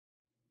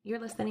You're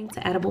listening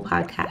to Edible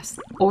Podcasts,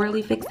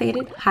 orally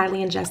fixated, highly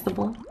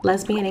ingestible,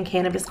 lesbian and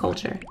cannabis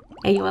culture.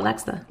 Hey, yo,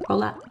 Alexa,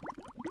 roll up.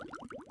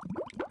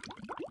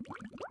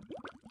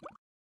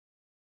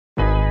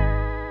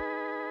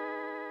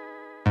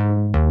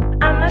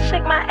 I'ma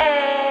shake my ass.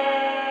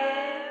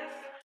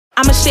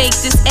 I'ma shake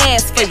this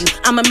ass for you,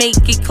 I'ma make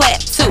it clap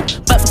too.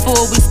 But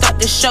before we start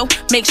the show,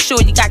 make sure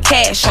you got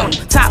cash on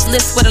you.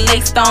 Topless with a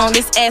lace on,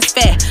 this ass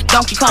fat,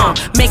 Donkey Kong.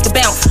 Make it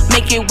bounce,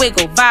 make it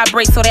wiggle,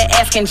 vibrate so that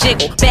ass can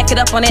jiggle. Back it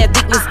up on that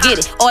dick, let's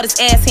get it. All this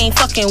ass, he ain't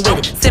fucking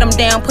with it. Sit him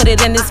down, put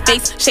it in his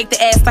face. Shake the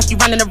ass like you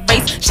running a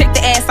race. Shake the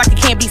ass like it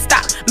can't be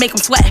stopped. Make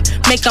him sweat,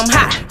 make him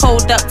hot.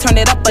 Hold up, turn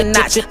it up a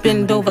notch.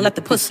 Bend over, let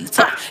the pussy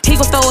talk. He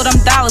gon' throw them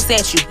dollars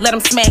at you, let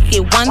him smack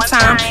it one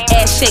time.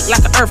 Ass shake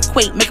like an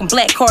earthquake, make him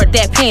black card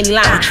that panty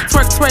line.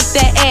 Twerk, twerk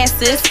that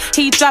asses,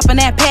 he dropping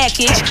that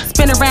package.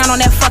 Spin around on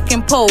that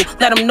fucking pole,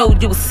 let him know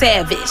you a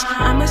savage.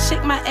 I'ma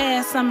shake my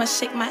ass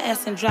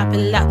and drop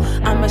it low.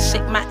 I'ma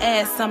shake my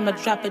ass, I'ma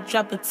drop it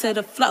to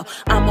the floor.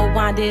 I'ma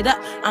wind it up,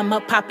 I'ma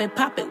pop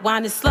it,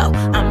 wind it slow.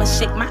 I'ma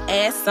shake my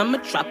ass, I'ma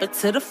drop it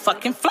to the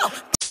fucking floor.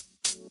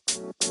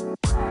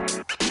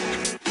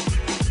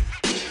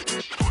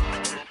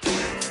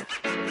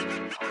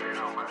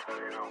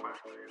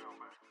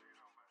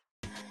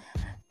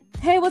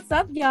 Hey, what's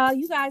up, y'all?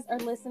 You guys are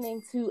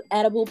listening to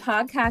Edible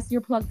Podcast,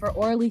 your plug for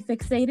orally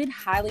fixated,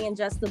 highly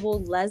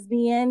ingestible,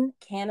 lesbian,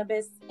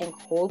 cannabis, and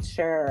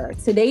culture.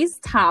 Today's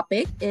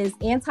topic is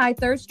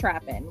anti-thirst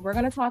trapping. We're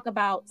going to talk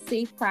about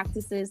safe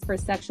practices for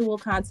sexual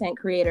content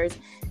creators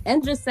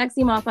and just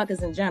sexy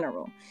motherfuckers in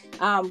general.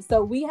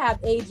 So we have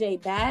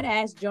AJ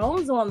Badass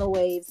Jones on the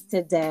waves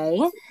today.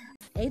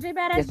 AJ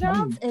Badass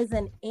Jones is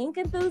an ink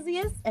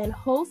enthusiast and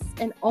host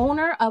and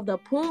owner of the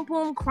Poom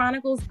Poom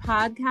Chronicles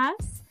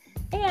podcast,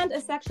 and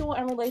a sexual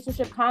and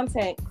relationship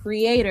content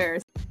creator.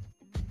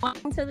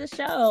 Welcome to the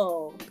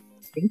show.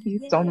 Thank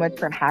you so much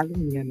for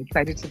having me. I'm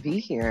excited to be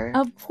here.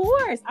 Of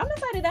course. I'm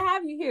excited to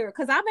have you here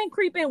because I've been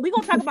creeping. We're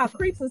going to talk about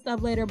creeps and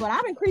stuff later, but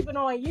I've been creeping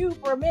on you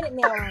for a minute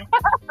now. I'm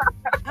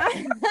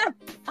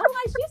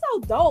like, she's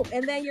so dope.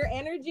 And then your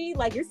energy,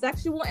 like your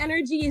sexual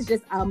energy is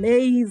just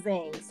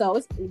amazing. So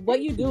it's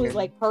what you do is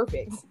like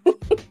perfect.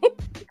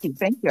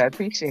 Thank you. I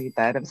appreciate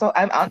that.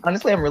 I'm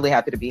honestly, I'm really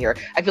happy to be here.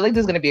 I feel like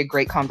there's going to be a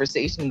great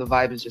conversation. The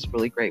vibe is just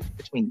really great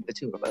between the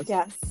two of us.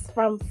 Yes,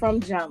 from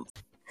jump.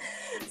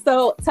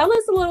 So tell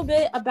us a little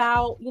bit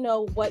about,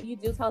 what you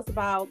do. Tell us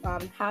about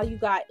how you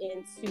got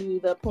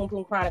into the Poom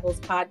Poom Chronicles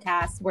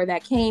podcast, where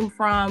that came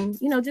from.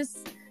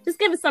 Just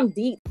give us some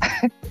deep.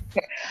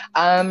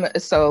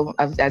 So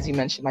as you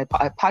mentioned, my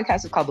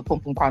podcast is called the Poom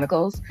Poom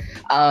Chronicles.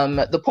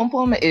 The Poom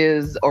Poom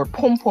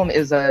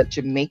is a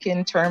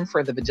Jamaican term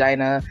for the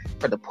vagina,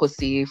 for the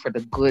pussy, for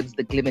the goods,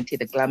 the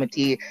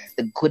glamity,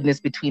 the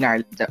goodness between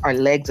our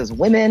legs as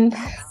women.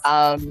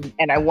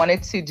 And I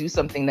wanted to do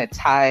something that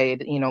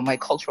tied, my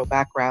cultural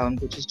background,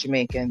 which is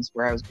Jamaicans,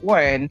 where I was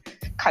born,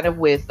 kind of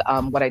with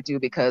what I do,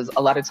 because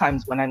a lot of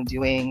times when I'm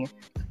doing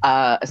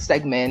a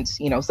segment,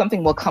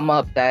 something will come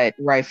up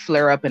where I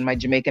flare up in my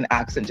Jamaican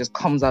accent just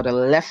comes out of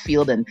left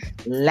field and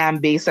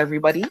lambaste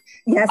everybody.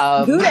 Yes,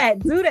 do that.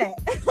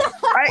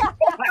 Right?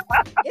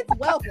 It's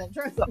welcome,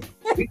 trust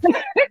me.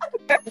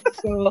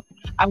 So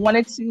I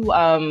wanted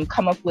to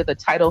come up with a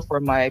title for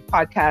my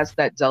podcast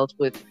that dealt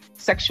with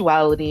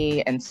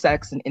sexuality and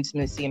sex and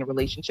intimacy in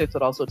relationships,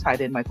 but also tied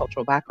in my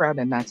cultural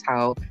background, and that's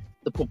how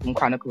the Poom Poom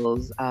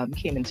Chronicles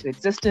came into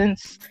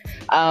existence.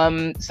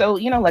 So,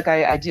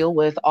 I deal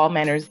with all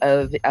manners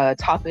of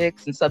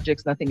topics and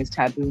subjects. Nothing is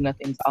taboo,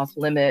 nothing's off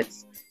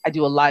limits. I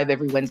do a live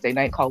every Wednesday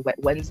night called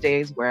Wet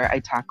Wednesdays, where I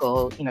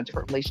tackle,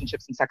 different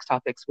relationships and sex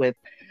topics with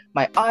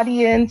my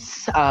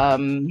audience.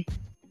 Yeah.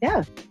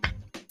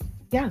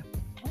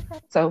 Okay.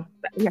 So,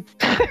 yeah.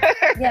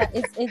 Yeah,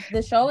 it's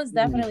the show is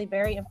definitely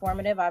very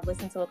informative. I've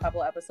listened to a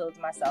couple episodes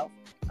myself.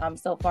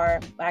 So far,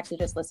 I actually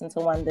just listened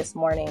to one this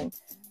morning.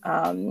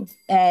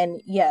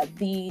 And yeah,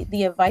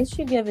 the advice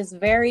you give is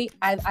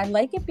I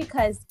like it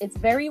because it's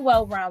very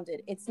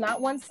well-rounded. It's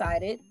not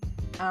one-sided.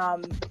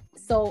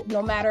 So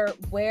no matter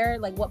where,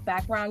 like what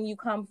background you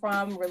come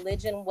from,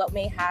 religion, what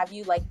may have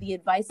you, like the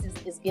advice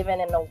is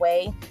given in a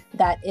way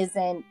that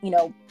isn't,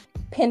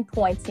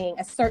 pinpointing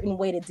a certain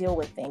way to deal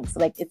with things.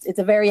 Like it's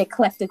a very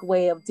eclectic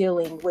way of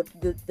dealing with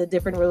the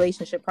different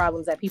relationship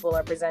problems that people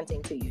are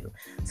presenting to you.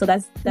 So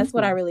that's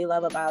what I really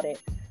love about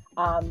it.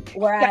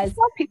 Whereas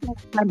people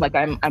like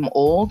I'm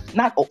old,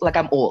 not old, like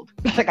I'm old,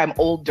 like I'm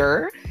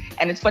older.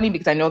 And it's funny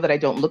because I know that I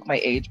don't look my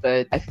age,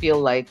 but I feel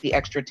like the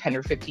extra 10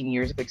 or 15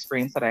 years of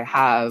experience that I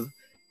have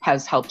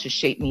has helped to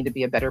shape me to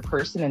be a better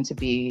person and to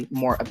be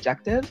more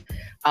objective.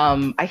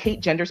 I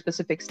hate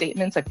gender-specific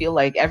statements. I feel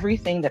like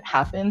everything that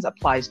happens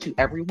applies to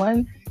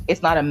everyone.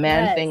 It's not a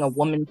man thing, a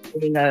woman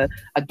thing, a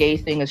gay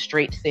thing, a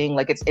straight thing.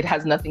 Like it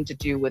has nothing to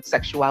do with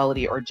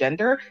sexuality or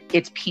gender.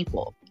 It's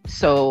people.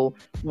 So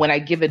when I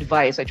give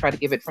advice, I try to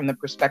give it from the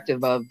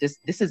perspective of this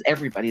is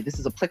everybody. This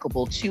is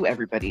applicable to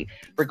everybody,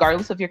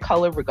 regardless of your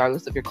color,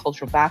 regardless of your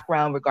cultural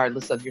background,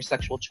 regardless of your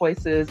sexual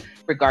choices,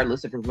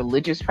 regardless of your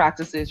religious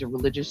practices, your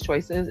religious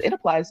choices. It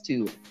applies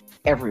to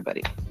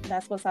everybody.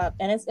 That's what's up.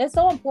 And it's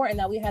so important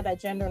that we have that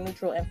gender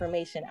neutral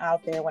information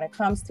out there when it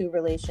comes to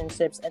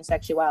relationships and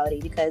sexuality,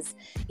 because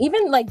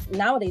even like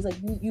nowadays, like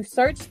you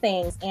search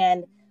things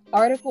and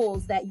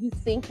articles that you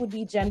think would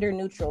be gender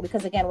neutral,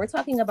 because again, we're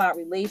talking about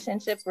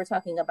relationships, we're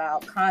talking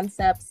about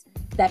concepts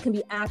that can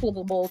be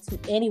applicable to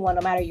anyone,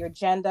 no matter your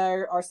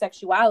gender or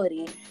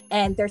sexuality,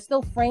 and they're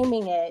still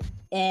framing it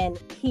in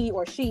he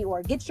or she,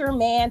 or get your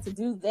man to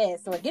do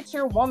this, or get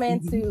your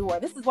woman to, or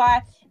this is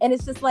why. And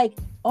it's just like,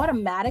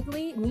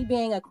 automatically, me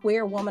being a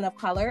queer woman of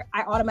color,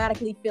 I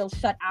automatically feel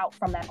shut out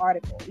from that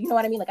article. You know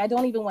what I mean? Like, I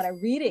don't even want to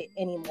read it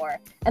anymore.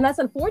 And that's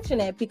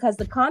unfortunate, because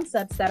the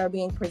concepts that are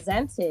being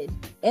presented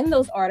in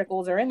those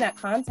articles or in that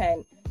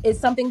content is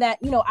something that,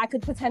 you know, I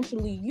could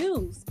potentially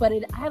use, but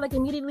I like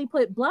immediately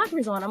put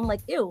blockers on. I'm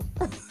like, ew.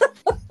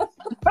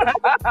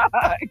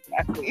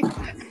 Exactly.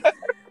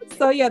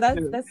 So yeah,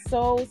 that's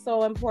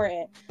so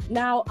important.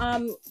 Now,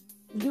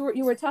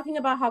 you were talking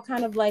about how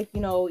kind of like,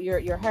 you know,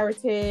 your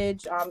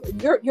heritage.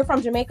 You're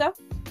from Jamaica?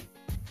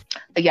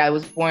 Yeah, I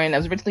was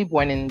originally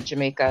born in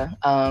Jamaica.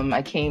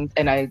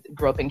 I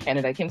grew up in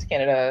Canada. I came to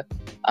Canada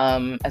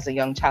as a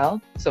young child.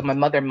 So my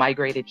mother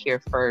migrated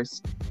here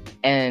first,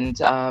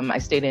 and I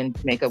stayed in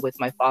Jamaica with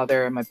my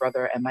father and my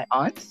brother and my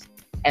aunts.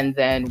 And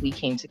then we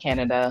came to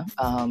Canada,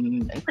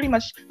 and pretty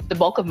much the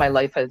bulk of my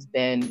life has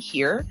been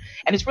here.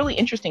 And it's really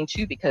interesting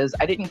too, because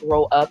I didn't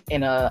grow up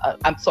in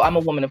I'm a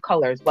woman of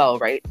color as well,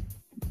 right?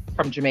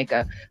 From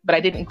Jamaica, but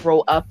I didn't grow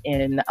up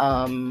in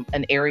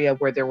an area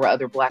where there were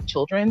other Black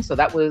children. So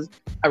that was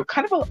a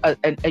kind of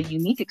a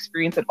unique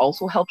experience that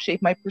also helped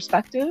shape my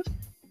perspective.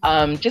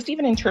 Just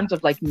even in terms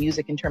of like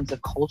music, in terms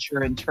of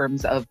culture, in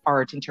terms of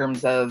art, in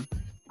terms of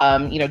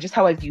just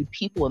how I view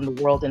people in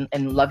the world,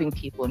 and loving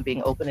people and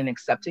being open and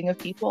accepting of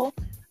people.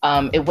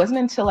 It wasn't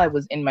until I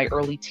was in my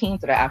early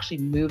teens that I actually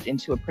moved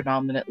into a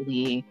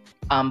predominantly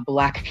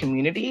Black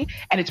community.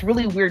 And it's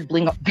really weird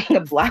being a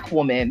Black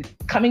woman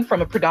coming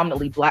from a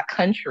predominantly Black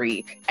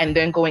country and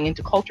then going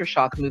into culture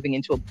shock, moving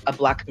into a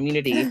Black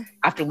community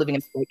after living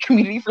in a Black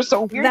community for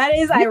so weird. That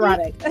is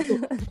ironic.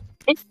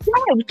 It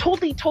was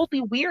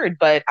totally weird,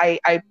 but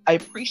I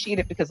appreciate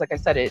it, because like I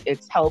said,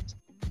 it's helped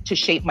to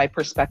shape my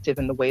perspective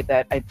in the way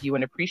that I view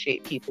and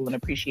appreciate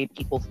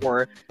people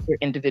for their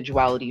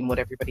individuality and what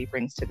everybody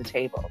brings to the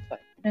table.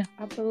 But, yeah.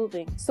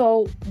 Absolutely.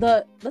 So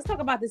let's talk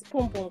about this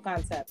pum pum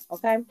concept,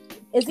 okay?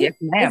 Is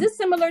it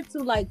similar to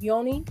like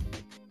yoni?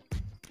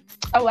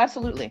 Oh,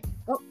 absolutely.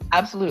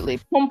 Absolutely.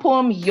 Pum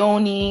pum,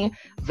 yoni,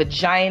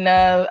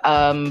 vagina,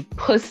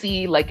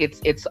 pussy, like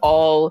it's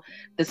all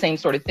the same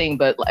sort of thing.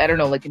 But I don't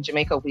know, like in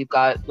Jamaica, we've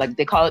got, like,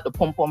 they call it the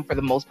pum pum for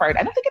the most part.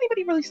 I don't think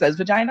anybody really says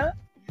vagina.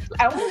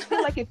 I almost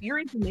feel like if you're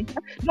in Jamaica,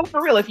 no,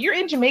 for real, if you're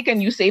in Jamaica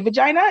and you say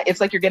vagina, it's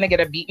like you're going to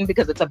get a beating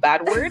because it's a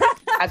bad word,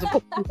 as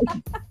opposed to...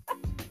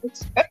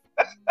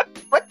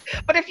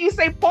 but if you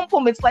say pum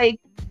pum, it's like,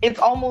 it's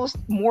almost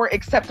more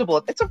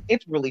acceptable.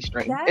 It's really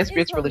strange. It's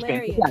really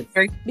strange. Yeah,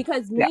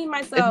 because me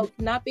myself,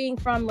 not being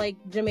from like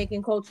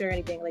Jamaican culture or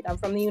anything, like I'm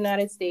from the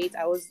United States.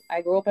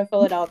 I grew up in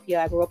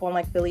Philadelphia. I grew up on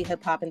like Philly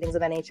hip hop and things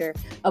of that nature.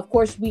 Of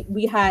course,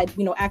 we had,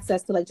 you know,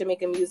 access to like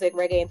Jamaican music,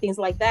 reggae, and things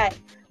like that.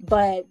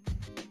 But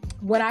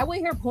when I would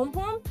hear pum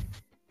pum,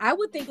 I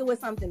would think it was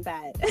something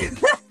bad.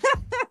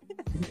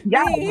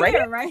 Yeah,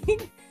 right.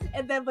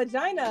 And then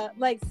vagina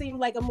like seemed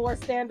like a more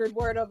standard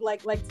word of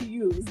like to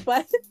use,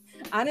 but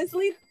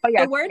honestly,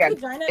 the word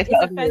vagina is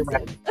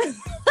offensive.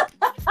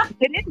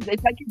 It is.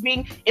 It's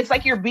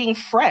like you're being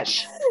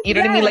fresh. You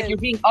know what I mean? Like you're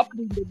being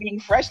uppity, you're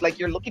being fresh. Like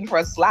you're looking for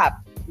a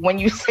slap when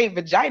you say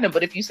vagina.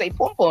 But if you say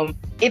pum pum,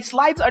 it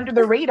slides under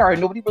the radar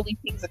and nobody really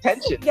pays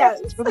attention. Yeah,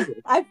 it's really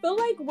good. I feel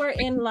like we're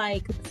in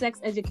like sex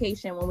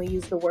education when we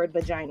use the word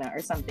vagina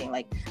or something.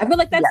 Like I feel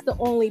like that's the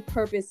only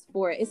purpose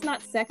for it. It's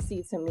not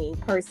sexy to me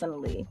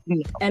personally.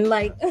 No. And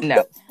like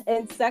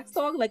in sex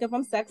talk, like if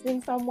I'm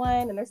sexting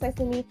someone and they're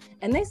sexting me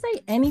and they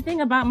say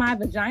anything about my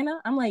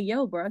vagina, I'm like,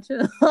 yo, bro,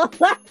 chill.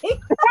 Like, you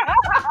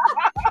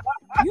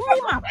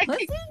mean my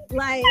pussy?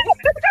 Like,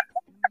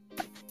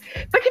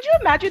 but could you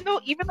imagine though,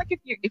 even like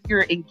if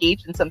you're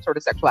engaged in some sort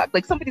of sexual act,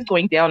 like somebody's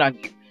going down on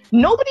you,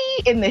 nobody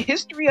in the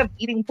history of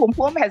eating pum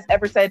pum has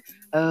ever said,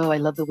 oh, I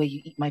love the way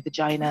you eat my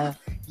vagina.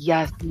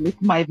 Yes, lick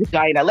my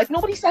vagina. Like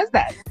nobody says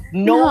that.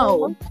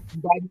 Nobody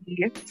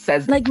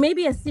says that. Like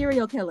maybe a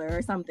serial killer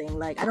or something.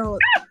 Like I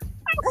don't.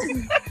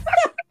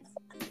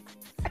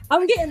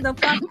 I'm getting the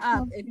fuck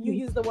up if you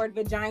use the word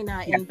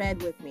vagina in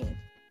bed with me.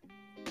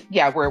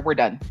 Yeah, we're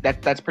done.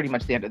 That's pretty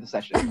much the end of the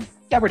session.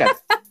 Yeah, we're done.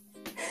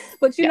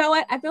 But you know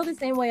what? I feel the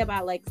same way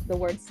about like the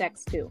word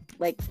sex too.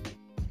 Like,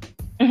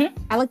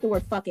 I like the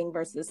word fucking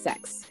versus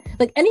sex.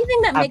 Like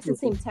anything that makes it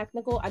seem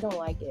technical, I don't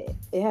like it.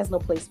 It has no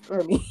place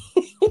for me.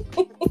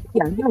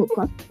 Yeah, no,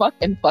 fuck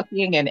and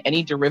fucking and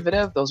any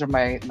derivative, those are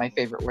my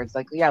favorite words.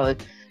 Like, yeah,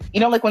 like, you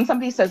know, like when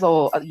somebody says,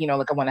 oh, you know,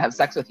 like I want to have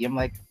sex with you, I'm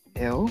like,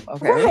 Ew.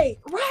 Okay.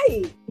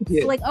 Right.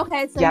 Yeah. So like,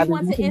 okay, so Yeah, you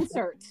want there's to nothing-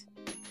 insert.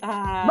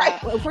 Right.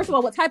 Well, first of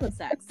all, what type of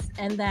sex?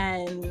 And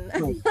then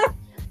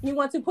you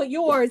want to put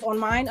yours on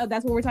mine? Oh,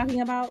 that's what we're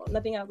talking about?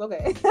 Nothing else?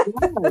 Okay.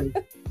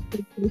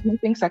 There's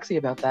nothing sexy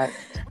about that.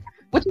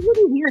 Which is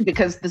really weird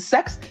because the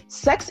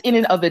sex in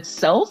and of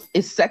itself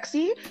is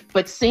sexy,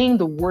 but saying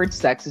the word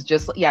sex is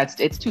just,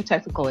 it's too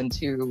technical and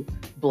too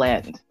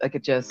bland. Like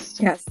it just...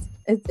 Yes.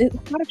 It's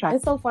not attractive.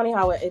 It's so funny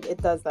how it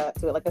does that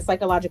to it, like a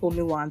psychological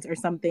nuance or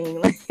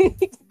something. Like,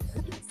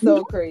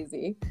 so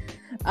crazy.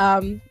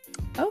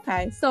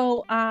 Okay,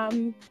 so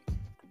I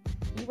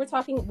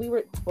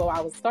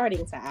was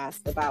starting to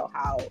ask about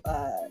how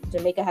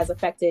Jamaica has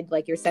affected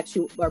like your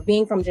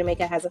being from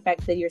Jamaica has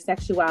affected your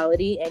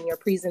sexuality and your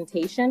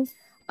presentation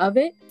of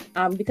it,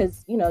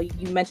 because you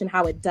mentioned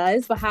how it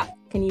does, but how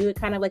can you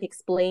kind of like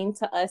explain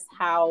to us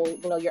how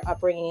your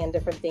upbringing and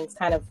different things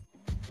kind of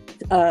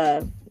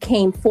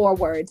came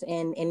forward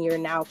in your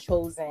now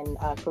chosen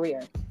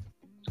career?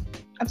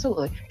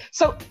 Absolutely.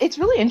 So it's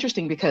really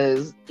interesting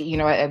because,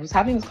 I was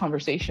having this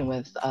conversation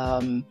with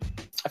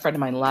a friend of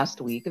mine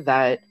last week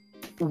that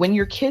when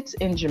your kid's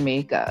in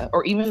Jamaica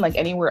or even like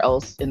anywhere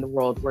else in the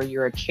world where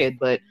you're a kid,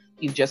 but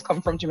you've just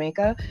come from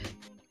Jamaica,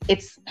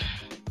 it's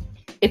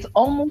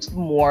almost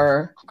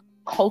more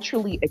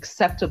culturally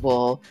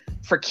acceptable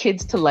for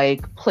kids to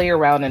like play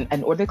around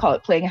and or they call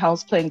it playing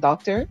house, playing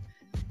doctor.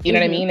 You know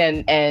what I mean?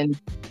 And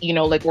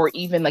like, or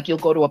even like you'll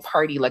go to a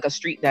party, like a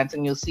street dance,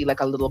 and you'll see like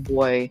a little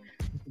boy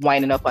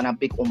winding up on a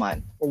big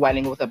woman or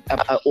winding with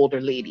a older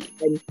lady.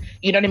 And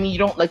you know what I mean? You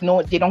don't like,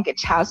 no, they don't get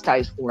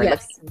chastised for it.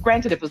 Yes. Like,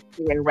 granted, if it's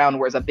going around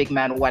where it's a big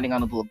man winding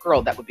on a little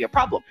girl, that would be a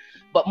problem.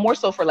 But more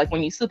so for like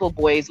when you see little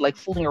boys like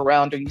fooling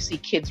around or you see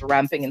kids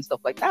ramping and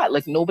stuff like that,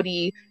 like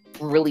nobody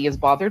really is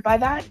bothered by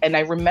that. And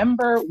I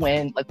remember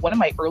when like one of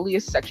my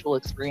earliest sexual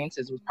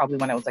experiences was probably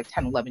when I was like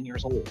 10, 11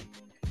 years old.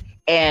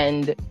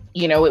 And,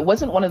 it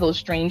wasn't one of those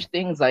strange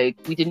things like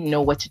we didn't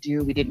know what to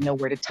do. We didn't know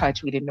where to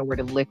touch. We didn't know where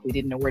to lick. We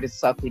didn't know where to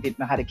suck. We didn't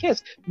know how to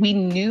kiss. We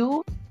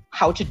knew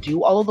how to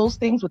do all of those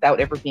things without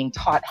ever being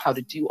taught how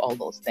to do all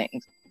those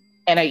things.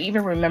 And I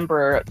even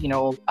remember,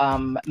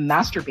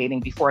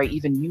 masturbating before I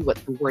even knew what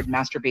the word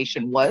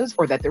masturbation was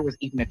or that there was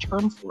even a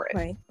term for it.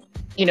 Right.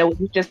 It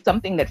was just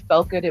something that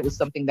felt good. It was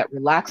something that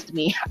relaxed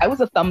me. I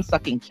was a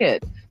thumb-sucking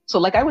kid. So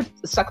like I would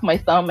suck my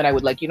thumb and I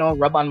would like,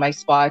 rub on my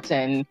spots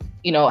and,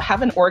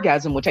 have an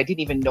orgasm, which I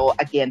didn't even know,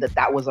 again,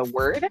 that was a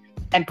word,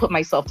 and put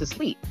myself to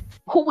sleep.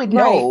 Who would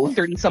know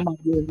 30 some odd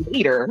years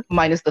later,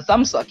 minus the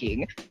thumb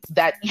sucking,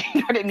 that,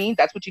 you know what I mean?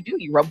 That's what you do.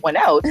 You rub one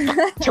out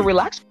to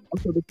relax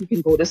so that you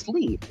can go to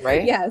sleep,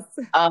 right? Yes.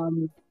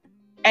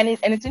 And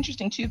it's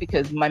interesting too,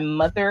 because my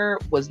mother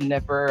was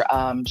never,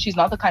 she's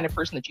not the kind of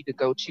person that you could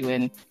go to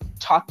and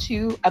talk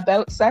to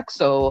about sex.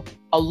 So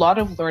a lot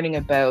of learning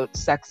about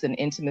sex and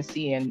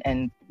intimacy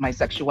and my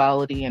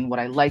sexuality and what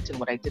I liked and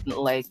what I didn't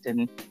like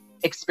and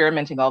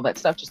experimenting, all that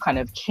stuff just kind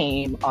of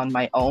came on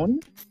my own.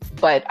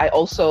 But I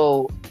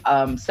also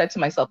said to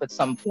myself at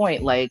some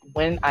point, like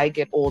when I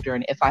get older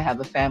and if I have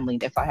a family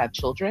and if I have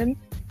children,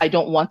 I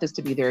don't want this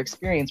to be their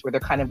experience where they're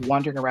kind of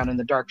wandering around in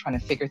the dark trying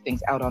to figure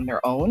things out on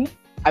their own.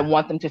 I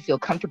want them to feel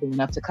comfortable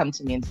enough to come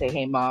to me and say,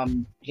 hey,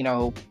 mom,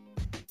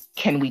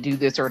 can we do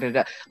this or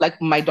da-da? Like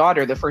my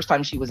daughter, the first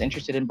time she was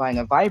interested in buying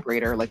a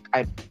vibrator, like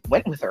I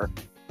went with her.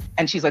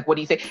 And she's like, what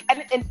do you think?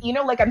 And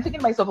like, I'm thinking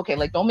to myself, okay,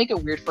 like, don't make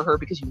it weird for her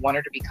because you want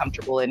her to be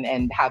comfortable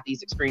and have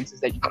these experiences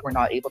that you were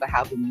not able to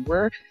have when you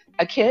were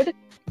a kid.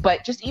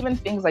 But just even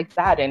things like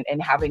that and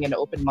having an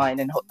open mind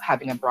and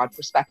having a broad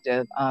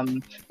perspective.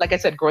 Like I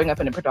said, growing up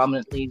in a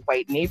predominantly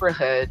white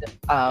neighborhood,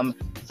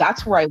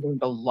 that's where I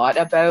learned a lot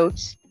about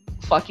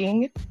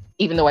fucking,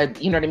 even though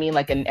you know what I mean?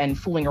 Like, and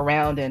fooling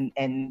around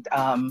and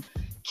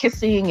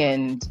kissing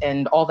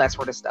and all that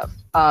sort of stuff.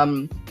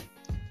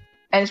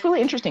 And it's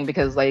really interesting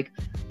because, like,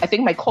 I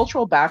think my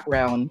cultural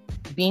background,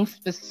 being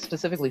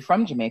specifically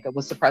from Jamaica,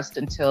 was suppressed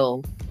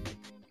until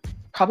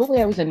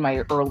probably I was in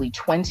my early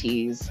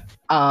 20s,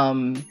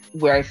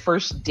 where I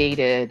first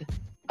dated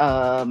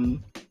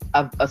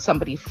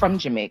somebody from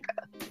Jamaica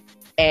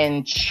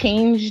and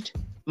changed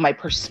my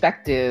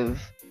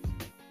perspective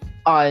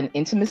on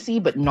intimacy,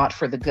 but not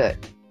for the good.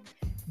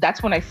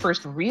 That's when I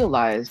first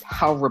realized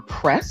how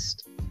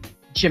repressed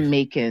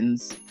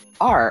Jamaicans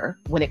are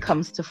when it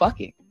comes to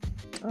fucking.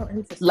 Oh,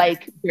 interesting.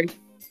 Like,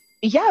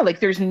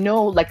 there's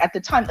no, like, at the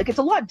time, like, it's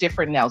a lot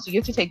different now. So you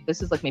have to take,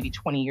 this is like maybe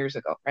 20 years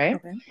ago, right?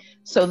 Okay.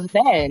 So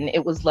then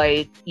it was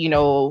like,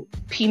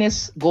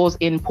 penis goes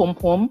in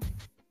pum-pum,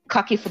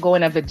 cocky for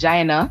going a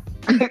vagina,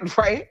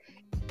 right?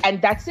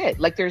 And that's it.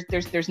 Like,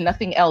 there's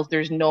nothing else.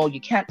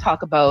 You can't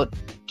talk about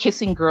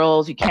kissing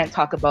girls. You can't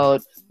talk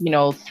about,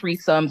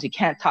 threesomes. You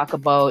can't talk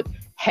about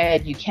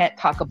head. You can't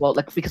talk about,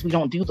 like, because we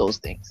don't do those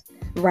things.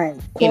 Right.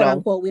 Quote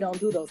unquote, we don't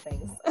do those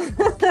things.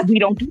 We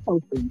don't do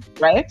those things,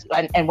 right?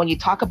 And when you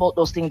talk about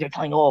those things, they're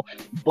telling,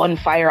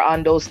 bonfire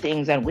on those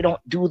things, and we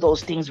don't do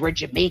those things. We're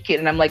Jamaican.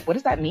 And I'm like, what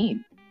does that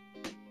mean?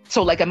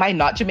 So like, am I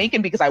not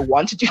Jamaican because I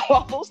want to do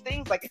all those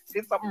things? Like,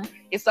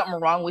 is something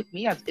wrong with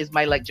me? Is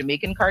my like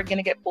Jamaican card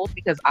gonna get pulled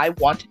because I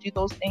want to do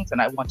those things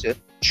and I want to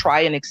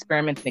try and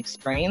experiment and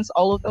experience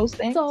all of those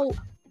things? So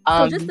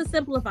just to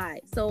simplify,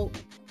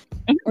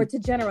 or to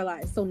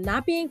generalize, so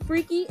not being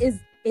freaky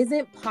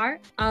isn't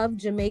part of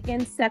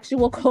Jamaican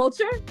sexual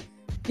culture,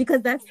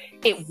 because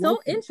it's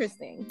so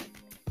interesting.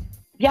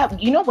 Yeah,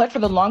 you know what? For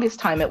the longest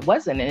time, it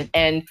wasn't,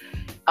 and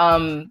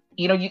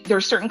you know, there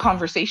are certain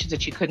conversations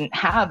that you couldn't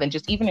have, and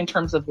just even in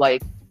terms of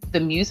like the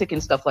music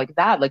and stuff like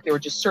that, like there were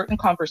just certain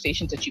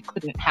conversations that you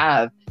couldn't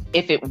have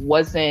if it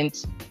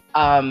wasn't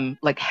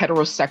like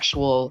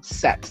heterosexual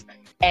sex,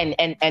 and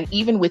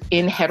even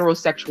within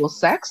heterosexual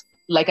sex,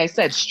 like I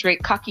said,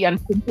 straight kaki and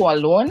pumpo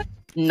alone,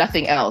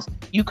 nothing else.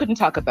 You couldn't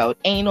talk about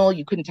anal.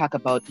 You couldn't talk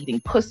about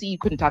eating pussy. You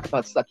couldn't talk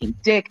about sucking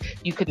dick.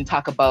 You couldn't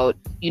talk about,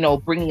 you know,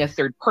 bringing a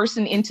third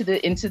person into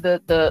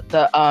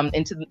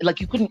like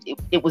you couldn't.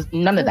 It was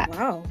none of that.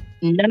 Wow,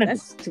 none of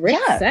that's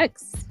strict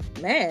sex,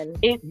 man.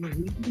 It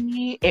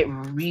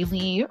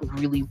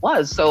really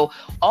was. So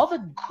all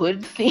the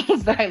good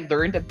things that I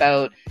learned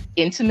about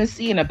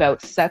intimacy and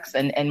about sex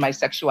and my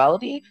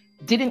sexuality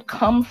didn't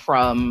come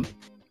from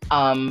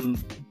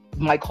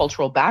my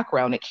cultural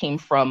background. It came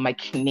from my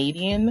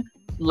Canadian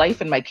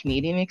life and my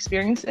Canadian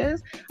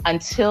experiences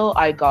until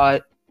I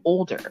got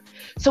older.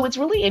 So it's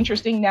really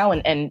interesting now,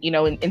 and you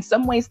know, in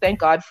some ways, thank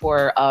God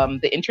for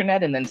the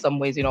internet, and then some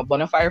ways, you know,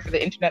 bonfire for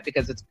the internet,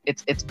 because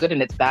it's good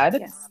and it's bad.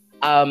 Yes.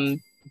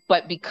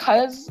 But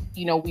because,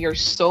 you know, we have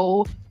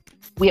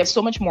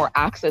so much more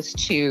access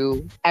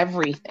to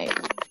everything,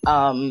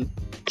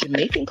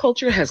 Jamaican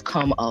culture has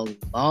come a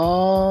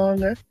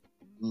long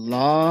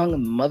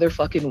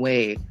motherfucking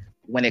way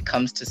when it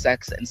comes to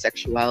sex and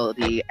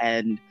sexuality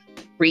and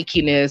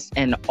freakiness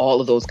and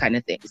all of those kind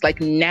of things. Like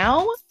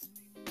now,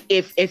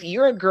 if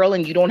you're a girl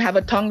and you don't have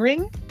a tongue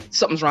ring,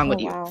 something's wrong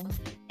with you. Wow.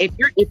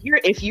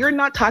 If you're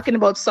not talking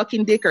about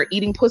sucking dick or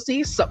eating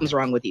pussy, something's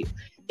wrong with you.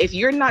 If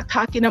you're not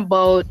talking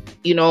about,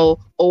 you know,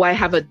 oh, I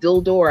have a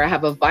dildo or I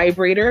have a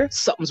vibrator,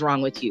 something's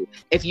wrong with you.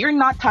 If you're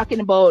not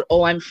talking about,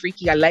 oh, I'm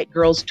freaky, I like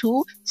girls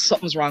too,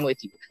 something's wrong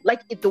with you.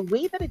 Like the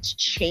way that it's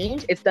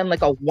changed, it's done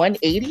like a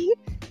 180.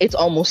 It's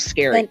almost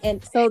scary.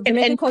 And so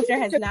Jamaican culture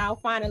has now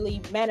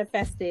finally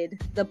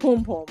manifested the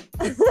pum pum.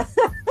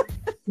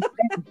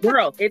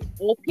 Girl,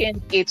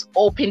 it's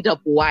opened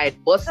up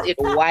wide. Bust it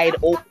wide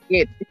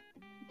open.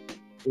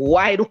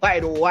 Wide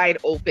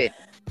open.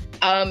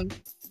 And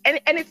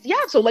it's, yeah,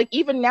 so like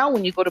even now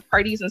when you go to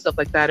parties and stuff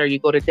like that, or you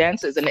go to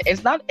dances, and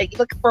it's not like,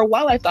 for a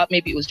while I thought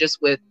maybe it was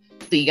just with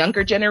the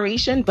younger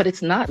generation, but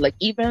it's not. Like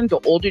even the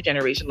older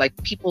generation, like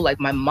people like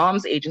my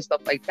mom's age and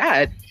stuff like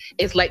that,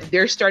 it's like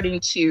they're starting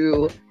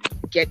to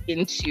get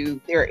into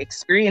their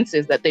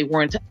experiences that they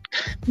weren't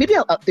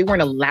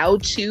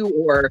allowed to,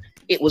 or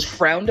it was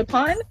frowned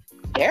upon.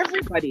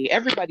 Everybody's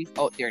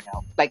out there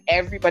now. Like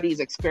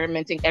everybody's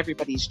experimenting,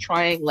 everybody's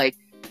trying. Like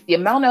the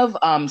amount of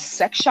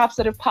sex shops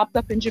that have popped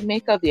up in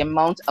Jamaica, the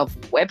amount of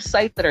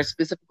websites that are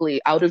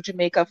specifically out of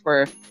Jamaica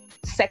for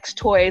sex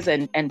toys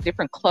and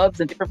different clubs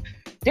and different.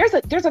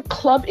 There's a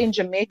club in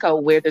Jamaica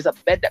where there's a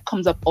bed that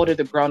comes up out of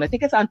the ground. I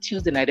think it's on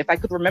Tuesday night. If I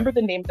could remember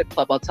the name of the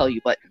club, I'll tell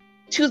you. But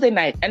Tuesday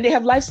night, and they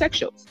have live sex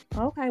shows.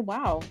 Okay,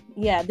 wow.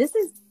 Yeah, this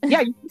is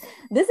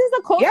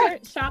a culture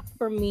shock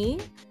for me,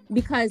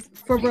 because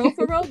for real,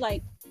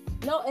 like,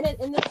 no,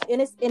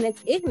 in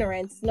its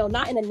ignorance, no,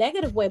 not in a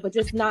negative way, but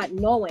just not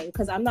knowing,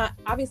 because I'm not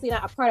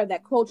a part of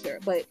that culture.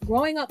 But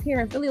growing up here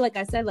in Philly, like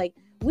I said, like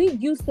we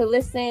used to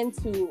listen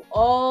to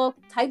all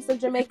types of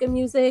Jamaican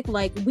music.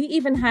 Like we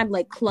even had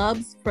like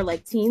clubs for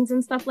like teens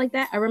and stuff like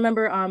that. I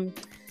remember,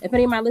 if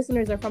any of my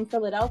listeners are from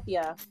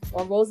Philadelphia,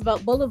 on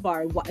Roosevelt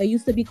Boulevard, it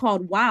used to be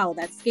called Wow,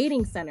 that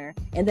skating center.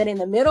 And then in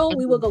the middle,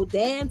 we would go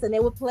dance, and they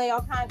would play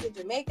all kinds of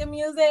Jamaican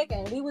music,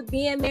 and we would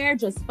be in there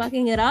just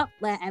fucking it up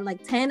at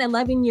like 10,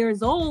 11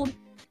 years old,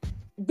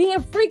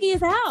 being freaky as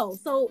hell.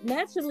 So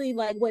naturally,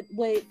 like what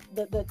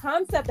the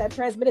concept that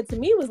transmitted to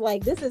me was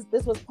like, this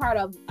was part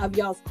of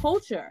y'all's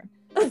culture.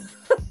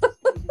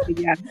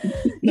 Yeah.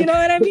 You know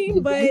what I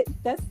mean? But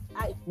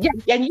yeah,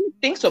 and you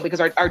think so, because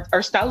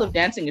our style of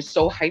dancing is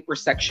so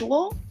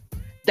hypersexual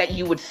that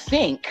you would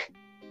think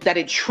that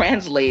it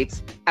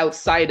translates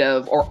outside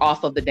of or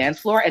off of the dance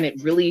floor. And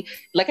it really,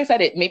 like I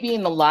said, it maybe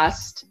in the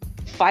last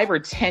 5 or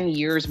 10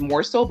 years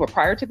more so, but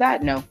prior to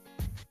that, no.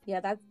 Yeah,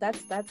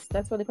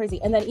 that's really crazy.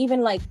 And then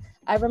even like,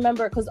 I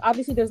remember, because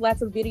obviously there's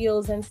lots of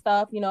videos and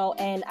stuff, you know,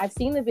 and I've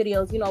seen the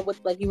videos, you know,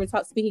 with like you were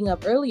speaking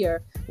of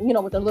earlier, you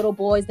know, with the little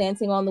boys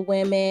dancing on the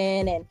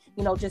women, and,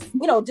 you know, just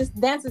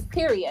dances,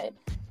 period.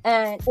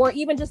 And, or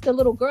even just the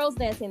little girls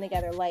dancing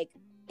together, like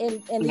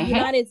in the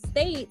United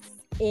States,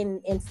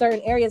 in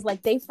certain areas,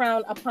 like they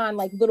frown upon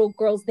like little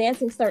girls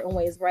dancing certain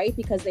ways, right?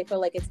 Because they feel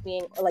like it's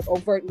being like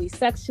overtly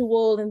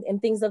sexual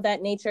and things of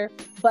that nature.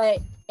 But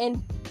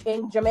in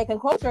Jamaican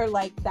culture,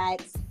 like that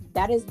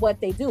is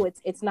what they do.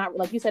 It's not,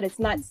 like you said, it's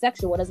not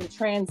sexual. It doesn't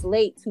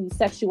translate to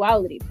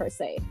sexuality per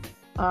se.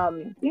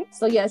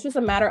 So yeah, it's just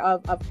a matter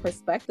of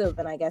perspective,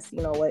 and I guess,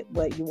 you know,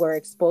 what you were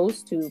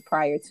exposed to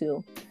prior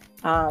to.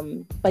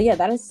 But yeah,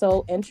 that is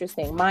so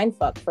interesting. Mind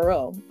fuck for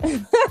real.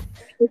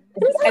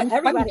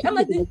 Everybody, I'm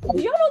like, do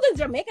you know that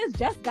Jamaicans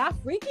just got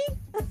freaky?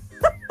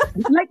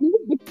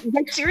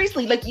 like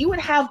seriously, like you would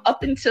have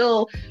up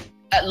until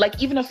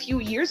like even a few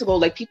years ago,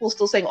 like people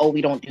still saying, oh,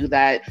 we don't do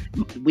that,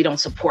 we don't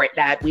support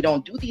that, we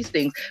don't do these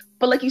things.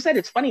 But like you said,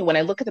 it's funny when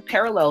I look at the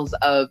parallels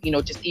of, you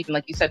know, just even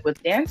like you said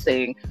with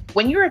dancing,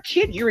 when you're a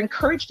kid, you're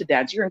encouraged to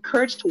dance, you're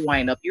encouraged to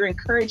wind up, you're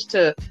encouraged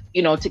to,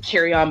 you know, to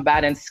carry on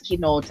bad and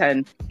skin out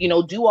and, you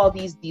know, do all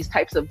these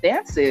types of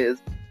dances.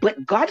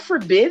 But God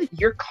forbid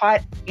you're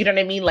caught, you know what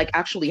I mean, like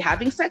actually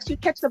having sex, you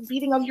catch the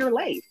beating of your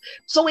life.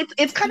 So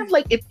it's kind of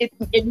like,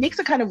 it makes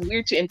it kind of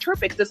weird to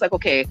interpret, because it's like,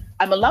 okay,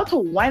 I'm allowed to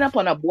wind up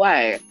on a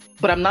boy,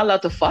 but I'm not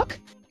allowed to fuck?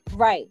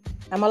 Right.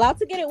 I'm allowed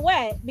to get it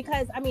wet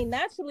because, I mean,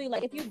 naturally,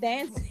 like if you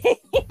dance...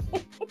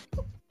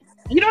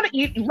 you know what,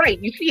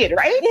 you see it,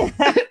 right?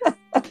 Yeah.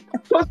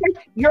 So it's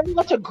like you're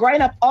allowed to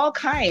grind up all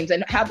kinds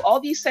and have all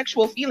these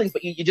sexual feelings,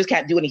 but you just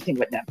can't do anything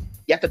with them.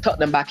 You have to tuck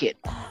them back in.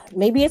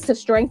 Maybe it's to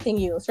strengthen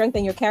your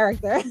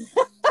character.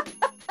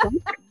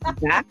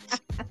 That,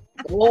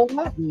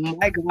 oh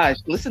my gosh,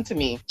 listen to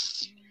me.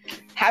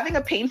 Having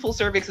a painful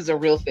cervix is a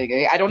real thing.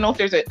 Eh? I don't know if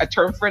there's a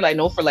term for it. I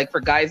know for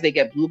guys, they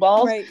get blue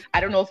balls. Right. I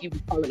don't know if you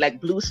call it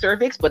like blue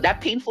cervix, but that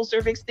painful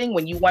cervix thing,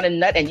 when you want to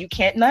nut and you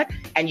can't nut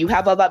and you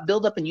have all that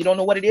buildup and you don't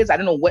know what it is. I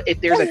don't know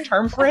if there's a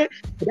term for it,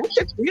 but that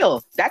shit's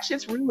real. That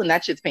shit's real and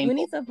that shit's painful.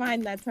 We need to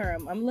find that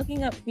term. I'm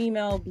looking up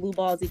female blue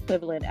balls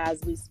equivalent as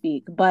we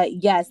speak, but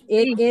yes,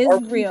 it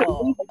is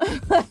real.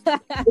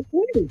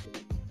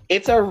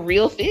 It's a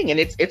real thing, and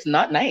it's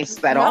not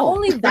nice at all. Not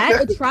only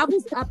that, it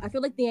travels up. I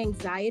feel like the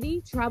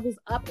anxiety travels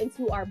up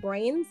into our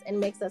brains and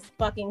makes us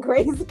fucking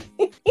crazy.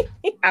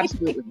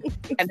 Absolutely.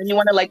 And then you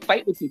want to like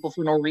fight with people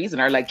for no reason,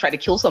 or like try to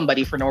kill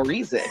somebody for no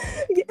reason.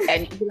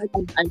 And you're like,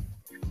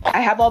 I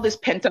have all this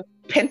pent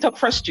up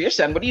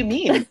frustration. What do you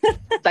mean?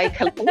 Like,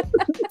 hello?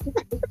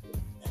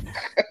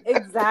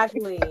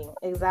 Exactly.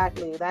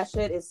 That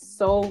shit is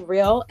so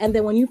real. And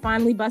then when you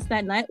finally bust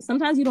that nut,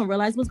 sometimes you don't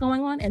realize what's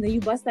going on, and then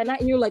you bust that nut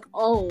and you're like,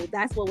 oh,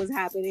 that's what was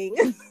happening.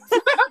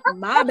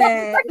 My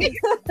bad.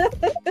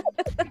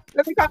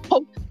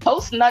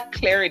 Post nut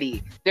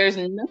clarity. There's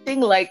nothing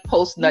like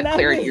post nut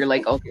clarity. You're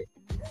like, okay.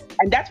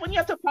 And that's when you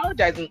have to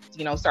apologize. And,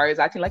 you know, sorry, I was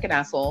acting like an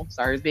asshole.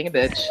 Sorry, I was being a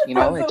bitch. You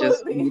know, it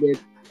just needed.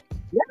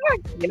 Yeah,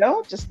 you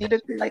know, just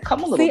needed to like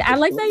come a little. See, I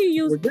like that you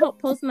use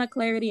post nut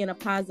clarity in a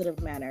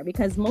positive manner,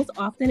 because most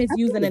often it's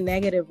used in a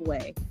negative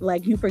way.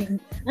 Like you forget.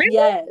 Really?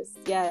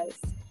 Yes.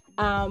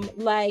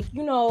 Like,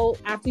 you know,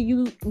 after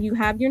you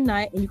have your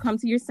nut and you come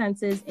to your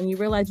senses and you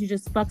realize you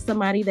just fucked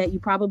somebody that you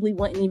probably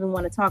wouldn't even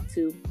want to talk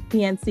to.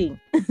 PNC.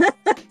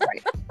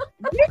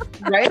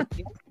 Right.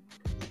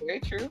 Very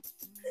true.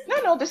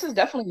 No, this is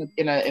definitely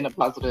in a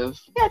positive.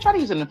 Yeah, I try to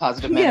use it in a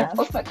positive manner. Yeah.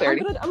 Post nut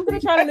clarity. I'm gonna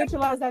try to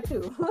neutralize that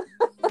too.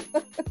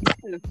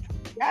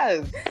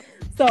 Yes.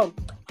 So,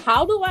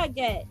 how do I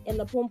get in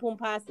the Pum Pum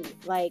Posse?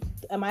 Like,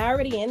 am I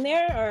already in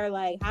there, or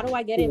like, how do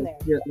I get in there?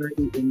 You're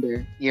already in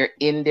there. You're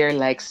in there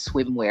like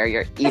swimwear.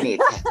 You're in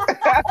it.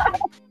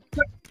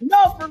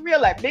 No, for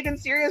real, like big and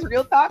serious,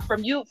 real talk.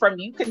 From you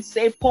can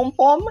say pom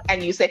pom,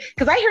 and you say,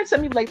 because I heard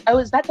some people like, oh,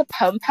 is that the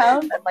pom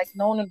pom? I'm like,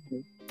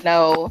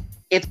 no,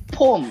 it's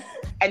pom.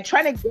 And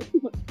trying to get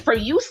people, for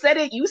you said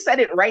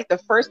it right the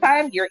first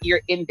time.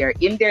 You're in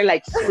there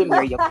like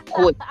swimmer. You're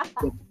good.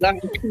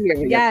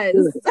 Yes,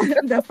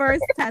 the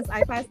first test,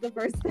 I passed the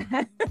first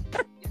test.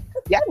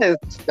 Yes,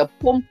 the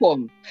pom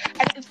pom.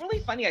 And it's really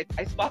funny.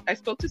 I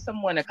spoke to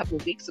someone a couple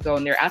of weeks ago,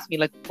 and they're asking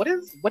me like, what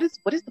does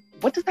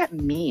that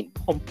mean,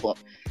 pom pom?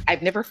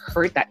 I've never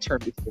heard that term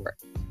before.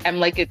 I'm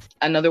like, it's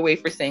another way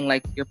for saying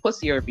like your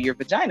pussy or your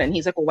vagina. And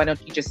he's like, well, why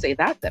don't you just say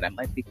that then? I'm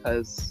like,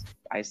 because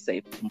I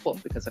say pom pom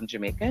because I'm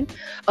Jamaican.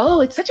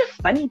 Oh, it's such a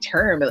funny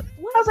term. I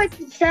was like,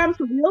 fam,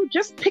 for real,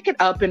 just pick it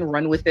up and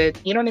run with it.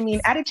 You know what I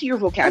mean? Add it to your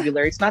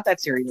vocabulary. It's not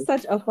that serious.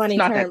 Such a funny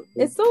term.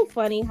 It's so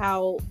funny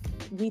how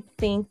we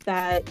think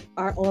that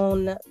our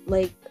own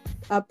like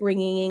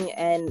upbringing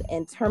and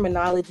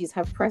terminologies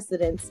have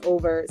precedence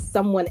over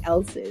someone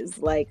else's.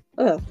 Like,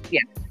 ugh.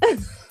 Yeah.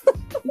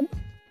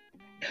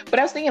 But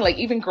I was thinking, like,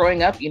 even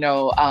growing up, you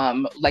know,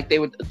 like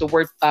the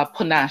word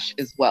panache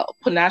as well.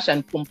 Panache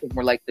and pum pum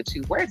were like the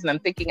two words. And I'm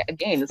thinking,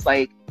 again, it's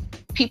like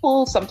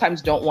people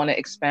sometimes don't want to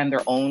expand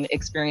their own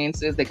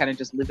experiences. They kind of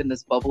just live in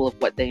this bubble of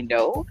what they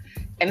know.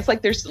 And it's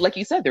like, there's, like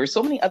you said, there's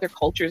so many other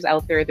cultures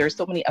out there. There's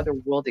so many other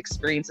world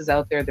experiences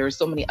out there. There's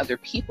so many other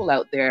people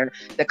out there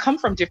that come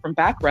from different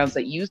backgrounds,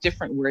 that use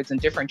different words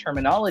and different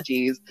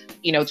terminologies,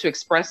 you know, to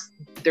express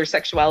their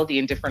sexuality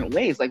in different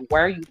ways. Like, why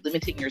are you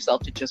limiting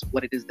yourself to just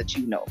what it is that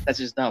you know? That's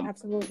just dumb.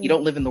 Absolutely. You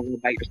don't live in the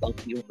world by yourself.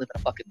 You don't live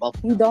in a fucking bubble.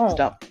 You don't. It's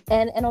dumb.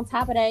 And on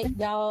top of that,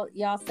 y'all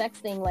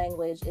sexting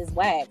language is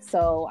whack.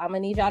 So I'm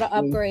gonna need y'all to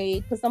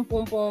upgrade, put some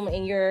boom boom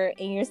in your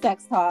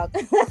sex talk.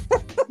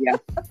 Yeah.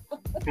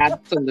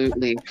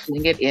 Absolutely.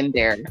 Fling it in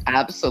there.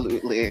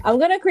 Absolutely. I'm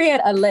gonna create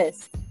a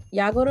list.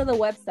 Y'all go to the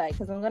website,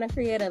 because I'm going to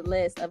create a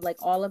list of like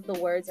all of the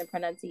words and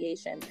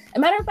pronunciation. As a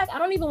matter of fact, I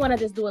don't even want to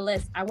just do a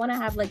list. I want to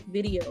have like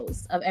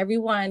videos of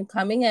everyone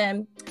coming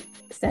in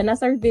send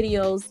us our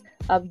videos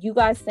of you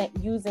guys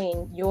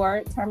using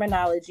your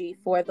terminology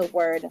for the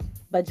word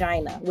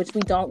vagina, which we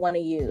don't want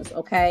to use,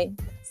 okay?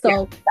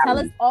 So tell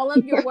us all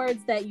of your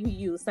words that you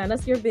use. Send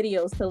us your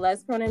videos to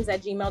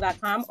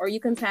lezcronymz@gmail.com, or you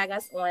can tag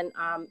us on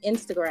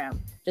Instagram.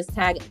 Just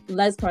tag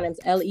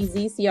lezcronymz,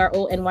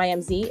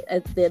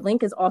 LEZCRONYMZ. The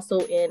link is also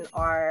in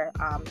our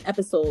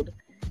episode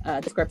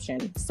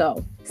description.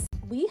 So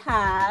we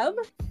have,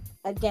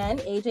 again,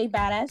 AJ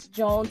Badass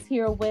Jones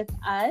here with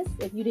us,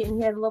 if you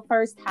didn't hear the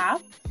first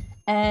half.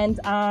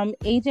 And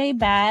AJ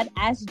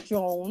Badass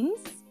Jones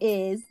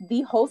is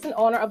the host and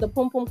owner of the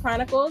Pum Pum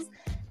Chronicles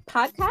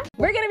podcast.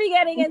 We're going to be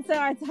getting into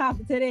our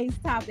today's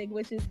topic,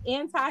 which is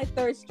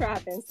anti-thirst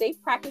trapping, safe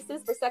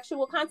practices for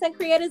sexual content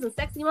creators and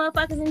sexy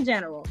motherfuckers in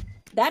general.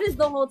 That is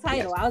the whole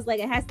title. I was like,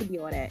 it has to be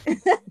on it.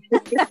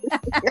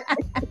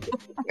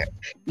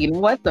 You know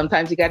what?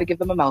 Sometimes you got to give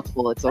them a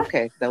mouthful. It's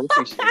okay. They'll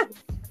appreciate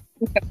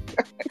it.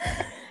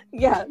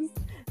 Yes.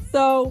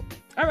 So,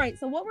 all right.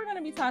 So what we're going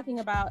to be talking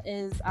about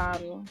is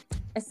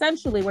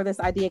essentially where this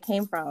idea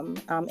came from.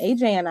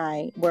 AJ and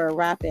I were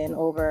rapping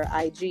over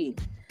IG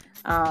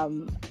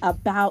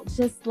about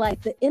just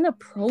like the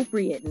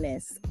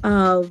inappropriateness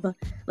of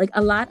like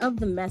a lot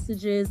of the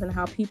messages and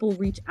how people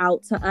reach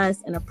out to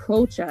us and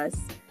approach us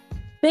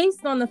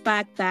based on the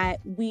fact that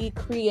we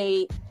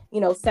create,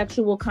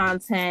 sexual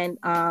content,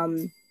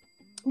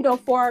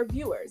 for our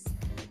viewers.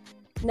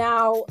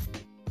 Now,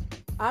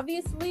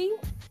 obviously,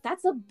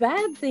 that's a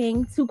bad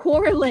thing to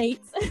correlate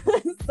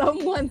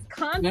someone's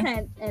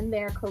content and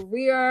their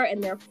career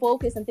and their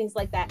focus and things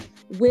like that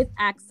with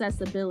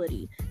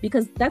accessibility,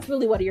 because that's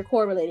really what you're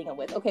correlating it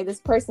with. Okay, this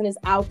person is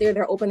out there,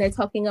 they're open, they're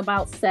talking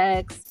about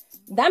sex.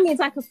 That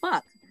means I could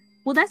fuck.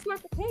 Well, that's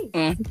not the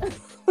case.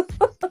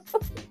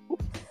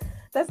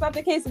 That's not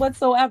the case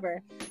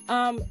whatsoever.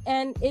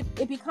 And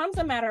it becomes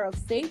a matter of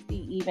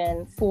safety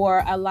even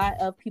for a lot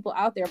of people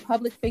out there,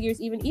 public figures,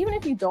 even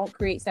if you don't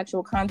create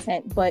sexual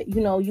content, but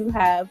you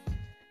have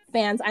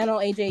fans. I know,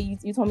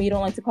 AJ, you told me you don't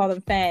like to call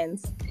them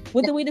fans.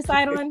 What did we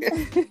decide on?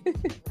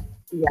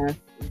 Yeah.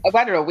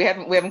 I don't know. We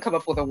haven't come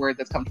up with a word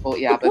that's comfortable.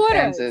 Yeah, supporters. But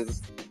fans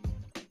is,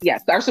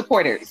 yes, our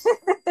supporters.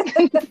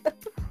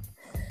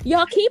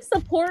 Y'all keep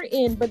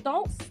supporting, but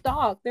don't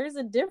stalk. There's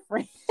a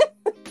difference.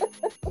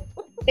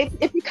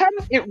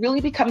 It really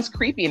becomes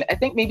creepy, and I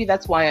think maybe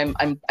that's why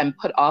I'm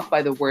put off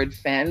by the word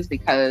fans,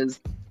 because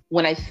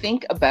when I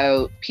think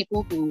about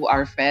people who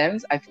are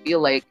fans, I feel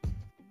like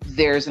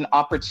there's an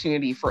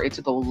opportunity for it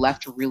to go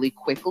left really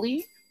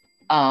quickly.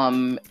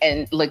 And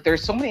like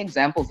there's so many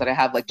examples that I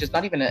have, like just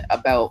not even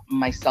about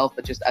myself,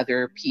 but just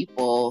other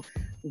people,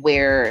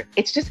 where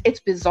it's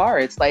bizarre.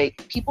 It's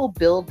like people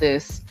build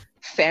this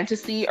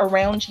fantasy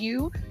around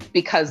you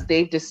because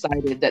they've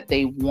decided that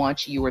they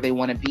want you, or they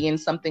want to be in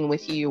something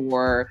with you,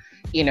 or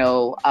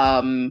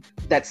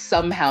that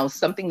somehow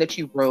something that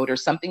you wrote or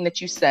something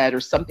that you said or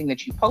something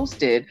that you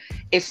posted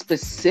is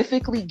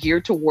specifically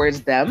geared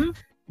towards them,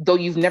 though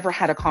you've never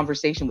had a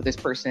conversation with this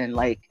person,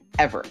 like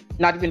ever,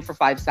 not even for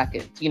 5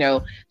 seconds.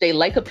 They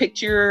like a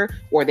picture,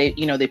 or they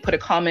put a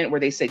comment where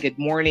they say good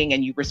morning,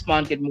 and you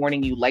respond good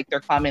morning, you like their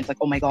comments, like,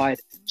 oh my God,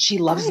 she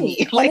loves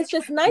me. Like, and it's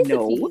just niceties.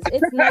 No.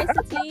 It's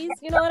niceties.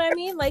 You know what I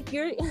mean? Like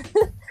you're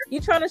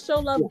trying to show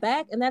love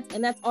back, and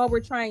that's all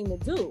we're trying to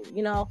do,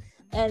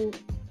 and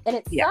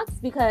it sucks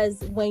because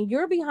when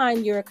you're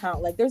behind your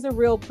account, like there's a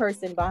real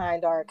person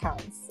behind our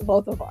accounts,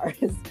 both of ours.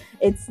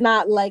 It's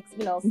not like,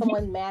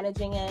 someone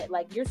managing it.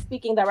 Like you're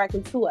speaking directly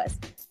to us.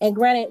 And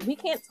granted, we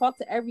can't talk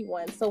to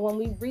everyone. So when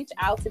we reach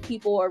out to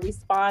people or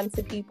respond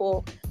to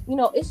people,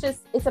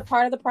 it's a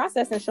part of the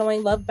process and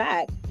showing love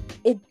back.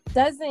 It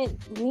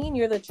doesn't mean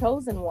you're the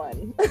chosen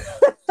one.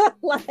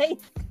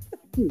 Like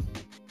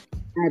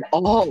at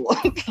all.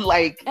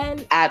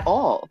 At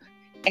all.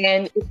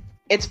 And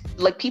it's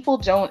like people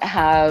don't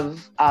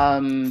have, I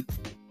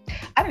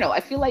don't know.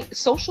 I feel like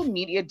social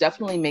media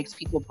definitely makes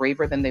people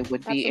braver than they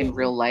would be in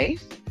real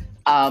life.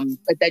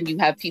 But then you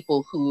have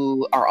people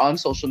who are on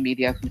social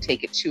media who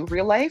take it to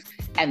real life,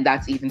 and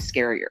that's even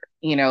scarier.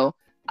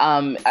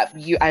 I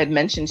had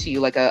mentioned to you,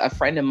 like a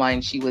friend of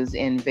mine, she was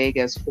in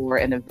Vegas for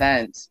an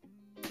event,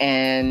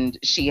 and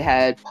she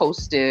had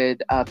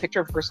posted a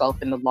picture of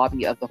herself in the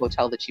lobby of the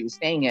hotel that she was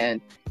staying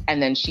in,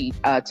 and then she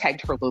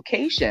tagged her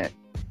location.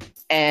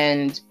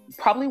 And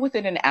probably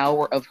within an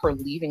hour of her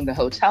leaving the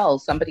hotel,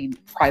 somebody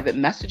private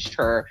messaged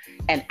her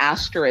and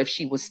asked her if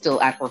she was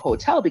still at her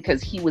hotel,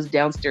 because he was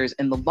downstairs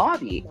in the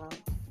lobby. Wow.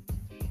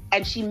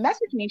 And she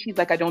messaged me. She's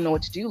like, I don't know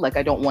what to do. Like,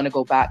 I don't want to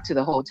go back to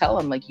the hotel.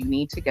 I'm like, you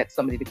need to get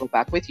somebody to go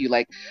back with you.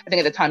 Like, I think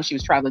at the time she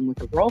was traveling with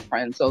her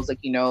girlfriend. So I was like,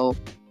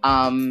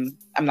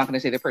 I'm not going to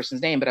say the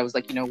person's name, but I was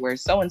like,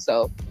 where's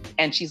so-and-so?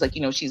 And she's like,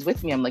 she's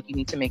with me. I'm like, you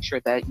need to make sure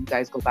that you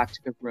guys go back to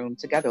the room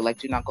together. Like,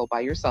 do not go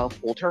by yourself.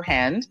 Hold her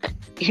hand.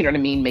 You know what I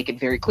mean? Make it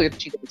very clear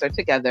that you guys are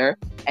together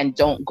and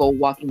don't go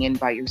walking in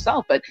by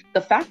yourself. But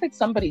the fact that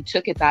somebody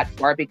took it that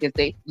far because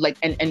they like,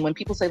 and when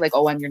people say like,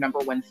 oh, I'm your number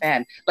one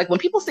fan. Like when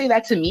people say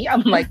that to me,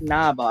 I'm like,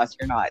 nah, boss,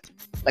 you're not.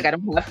 Like, I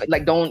don't have,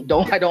 like, I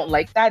don't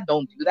like that.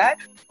 Don't do that.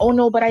 Oh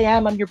no, but I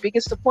am. I'm your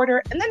biggest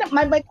supporter. And then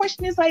my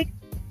question is like,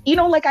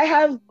 like I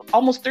have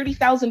almost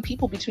 30,000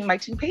 people between my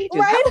two pages.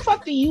 Right? How the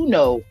fuck do you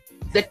know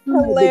that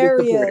you're the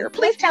biggest supporter?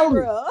 Please tell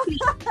me.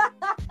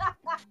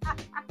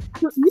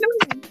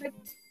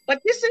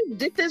 But this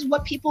is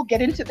what people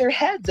get into their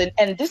heads,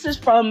 and this is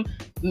from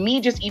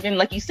me just even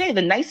like you say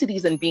the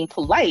niceties and being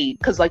polite.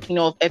 Because like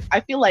if I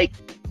feel like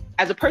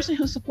as a person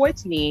who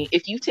supports me,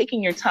 if you've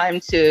taken your time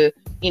to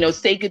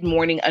say good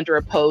morning under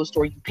a post,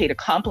 or you paid a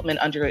compliment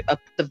under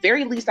the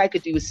very least I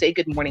could do is say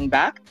good morning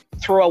back,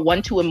 throw a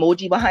 1-2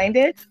 emoji behind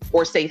it,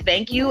 or say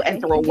thank you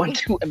and throw a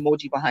 1-2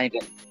 emoji behind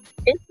it.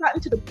 It's gotten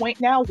to the point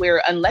now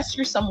where unless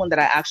you're someone that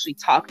I actually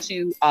talk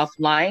to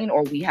offline,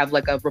 or we have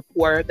like a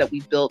rapport that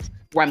we built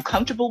where I'm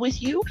comfortable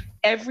with you,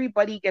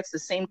 everybody gets the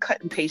same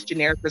cut and paste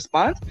generic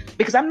response,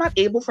 because I'm not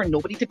able for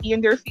nobody to be in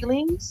their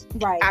feelings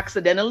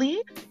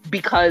accidentally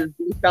because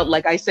they felt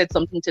like I said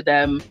something to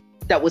them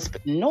that was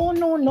no,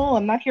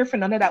 I'm not here for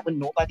none of that with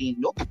nobody.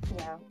 Nope.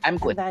 Yeah. I'm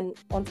good. And then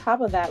on top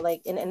of that,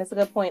 like, and it's a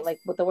good point, like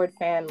with the word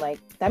fan, like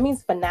that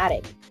means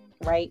fanatic,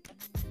 right?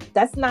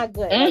 That's not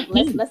good. Mm-hmm.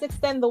 Like, let's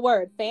extend the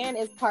word. Fan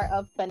is part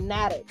of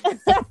fanatic.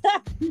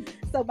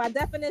 So by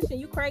definition,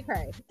 you cray.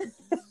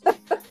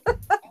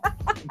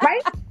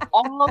 Right?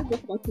 All the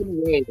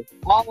fucking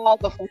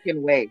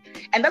way.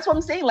 And that's what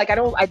I'm saying. Like,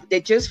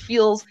 it just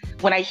feels,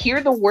 when I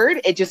hear the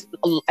word,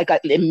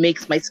 it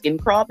makes my skin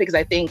crawl, because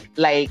I think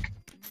like,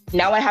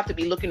 now I have to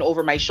be looking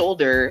over my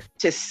shoulder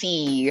to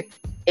see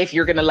if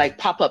you're gonna like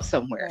pop up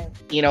somewhere,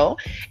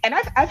 And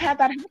I've had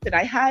that happen.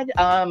 I had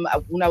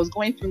when I was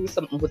going through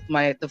something with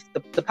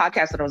the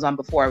podcast that I was on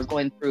before, I was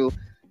going through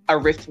a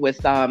rift with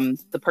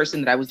the person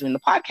that I was doing the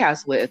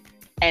podcast with.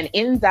 And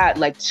in that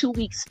like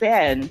 2-week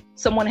span,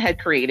 someone had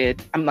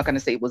created, I'm not gonna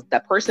say it was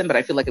that person, but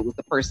I feel like it was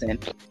the person,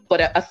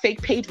 but a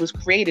fake page was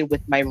created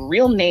with my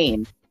real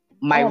name,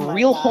 my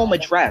real home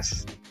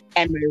address,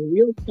 and my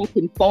real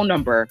fucking phone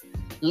number.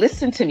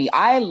 Listen to me.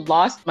 I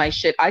lost my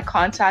shit. I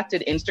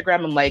contacted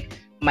Instagram. I'm like,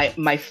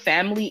 my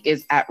family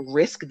is at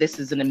risk. This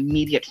is an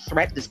immediate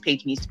threat. This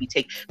page needs to be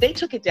taken. They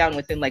took it down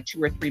within like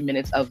 2 or 3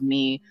 minutes of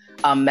me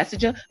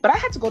messaging. But I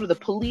had to go to the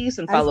police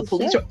and file a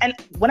police. And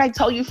when I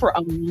tell you, for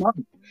a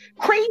month,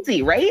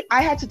 crazy, right?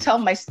 I had to tell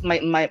my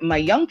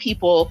young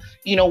people,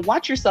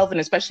 watch yourself, and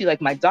especially like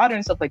my daughter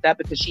and stuff like that,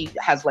 because she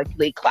has like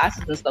late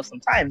classes and stuff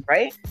sometimes,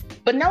 right?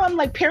 But now I'm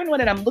like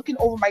paranoid, and I'm looking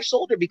over my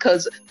shoulder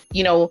because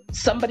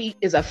somebody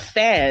is a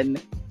fan,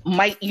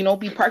 might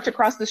be parked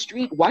across the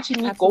street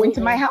watching me go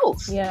into my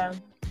house. Yeah,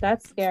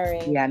 that's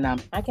scary. Yeah, no,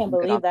 I can't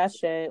believe that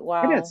shit.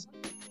 Wow. It is.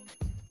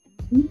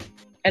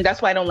 And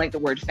that's why I don't like the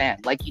word fan.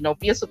 Like,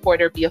 be a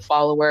supporter, be a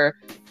follower,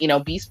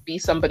 be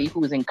somebody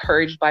who is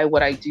encouraged by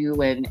what I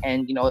do. And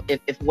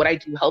if what I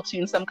do helps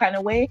you in some kind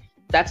of way,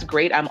 that's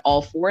great. I'm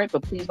all for it.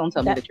 But please don't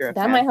tell me that you're a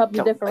fan. That might help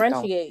you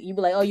differentiate. You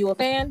be like, oh, you a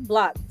fan?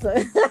 Block.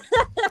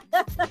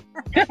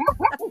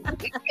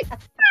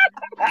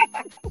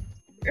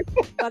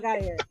 Fuck out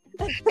of here.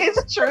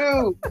 It's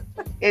true.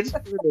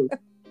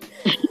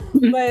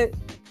 But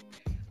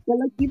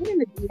like, even in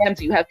the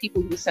DMs, you have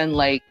people who send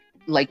like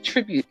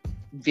tribute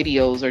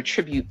videos or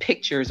tribute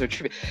pictures or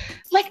tribute,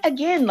 like,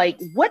 again, like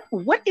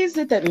what is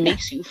it that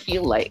makes you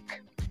feel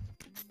like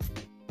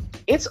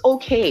it's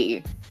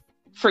okay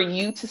for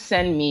you to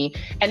send me?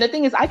 And the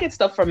thing is, I get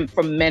stuff from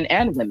men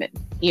and women,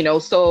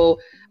 so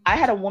I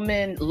had a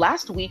woman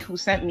last week who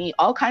sent me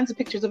all kinds of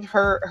pictures of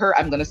her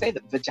I'm gonna say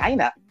the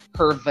vagina,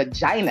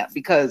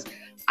 because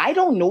I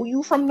don't know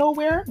you from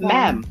nowhere,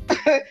 ma'am.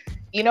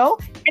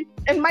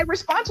 And my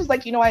response was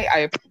like,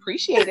 I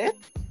appreciate it.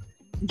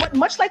 But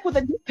much like with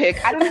a dick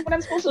pic, I don't know what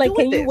I'm supposed to do with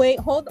this. Can you wait?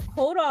 Hold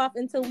off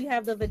until we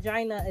have the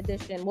vagina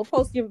edition. We'll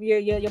post your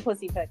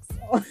pussy pics.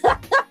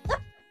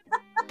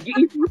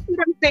 You see what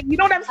I'm saying? You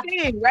know what I'm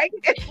saying, right?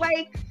 It's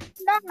like,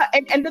 nah.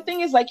 And the thing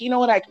is, like,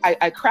 what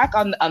I crack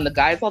on the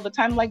guys all the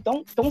time. Like,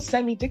 don't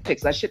send me dick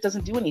pics. That shit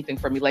doesn't do anything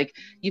for me. Like,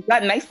 you've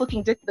got nice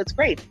looking dick. That's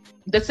great.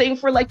 The same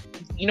for like,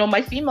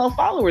 my female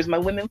followers, my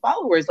women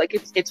followers. Like,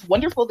 it's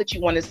wonderful that you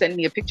want to send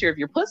me a picture of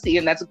your pussy,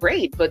 and that's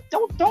great. But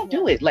don't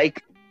do it.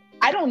 Like,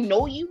 I don't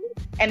know you,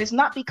 and it's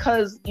not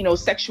because,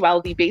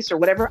 sexuality based or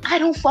whatever. I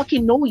don't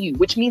fucking know you,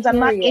 which means I'm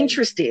not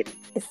interested,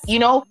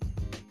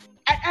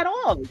 at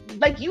all.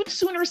 Like, you'd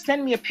sooner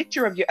send me a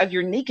picture of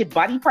your naked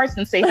body parts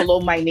and say, hello,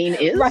 my name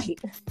is. Right.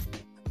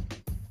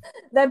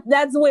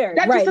 That's weird.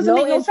 That right. Just doesn't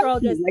no make no intro,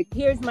 sense. just like,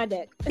 here's my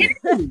dick.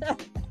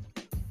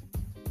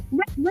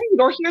 Right.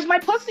 Or here's my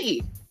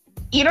pussy.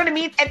 You know what I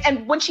mean?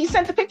 And when she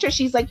sent the picture,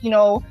 she's like,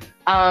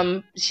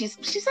 she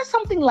says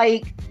something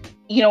like,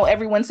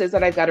 everyone says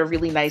that I've got a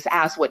really nice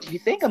ass. What do you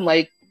think? I'm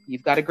like,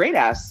 You've got a great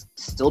ass.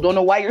 Still don't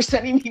know why you're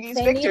sending me these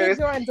pictures.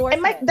 Your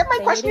endorsement. And my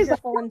question is, your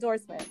full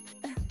endorsement.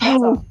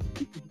 That's all.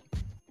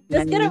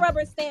 Just get a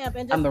rubber stamp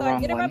and just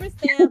get a rubber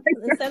stamp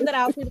and send it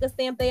out so people can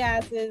stamp their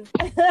asses.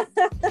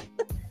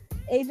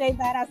 AJ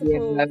Badass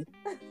approved.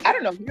 I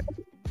don't know.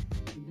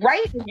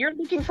 Right? If you're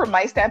looking for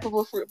my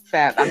stampable fruit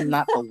fat, I'm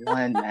not the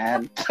one,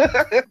 man.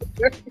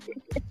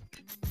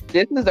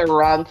 This is the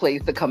wrong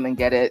place to come and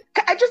get it.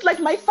 I just like,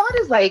 my thought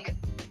is like,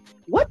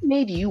 what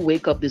made you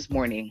wake up this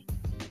morning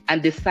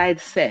and decide,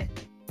 say,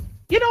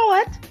 you know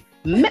what?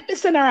 Let me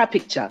send her a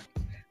picture.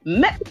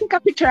 Let me take a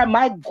picture of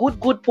my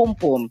good pom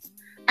pom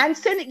and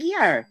send it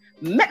here.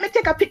 Let me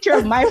take a picture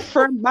of my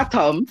firm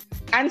bottom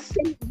and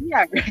send it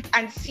here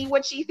and see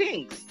what she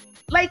thinks.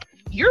 Like,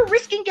 you're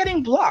risking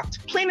getting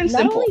blocked, plain and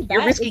simple.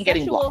 You're risking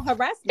getting blocked.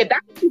 Harassment,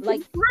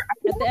 like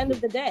at the end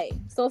of the day.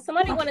 So if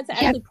somebody wanted to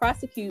actually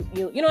prosecute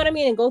you, you know what I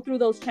mean, and go through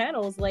those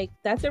channels, like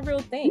that's a real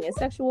thing. It's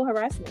sexual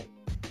harassment.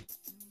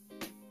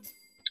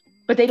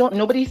 But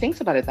nobody thinks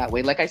about it that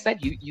way. Like I said,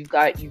 you've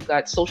got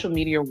social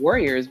media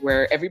warriors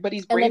where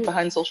everybody's brave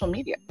behind social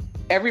media.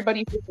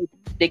 Everybody,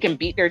 they can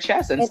beat their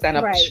chest and stand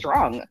up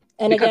strong.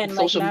 And again,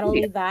 like not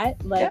only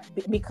that, like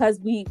because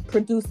we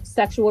produce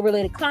sexual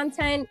related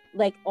content,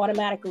 like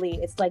automatically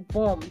it's like,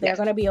 boom, they're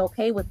going to be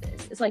okay with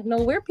this. It's like,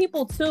 no, we're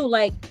people too.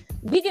 Like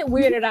we get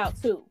weirded out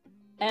too.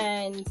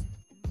 And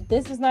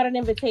this is not an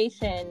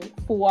invitation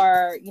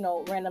for, you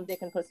know, random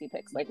dick and pussy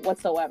pics, like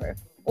whatsoever.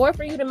 Or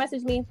for you to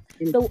message me.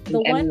 The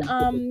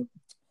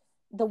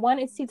one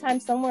It's Tea Time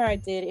Somewhere I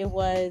did, it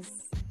was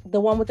the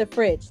one with the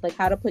fridge, like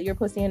how to put your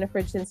pussy in the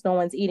fridge since no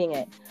one's eating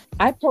it.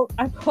 I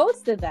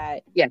posted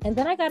that, and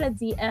then I got a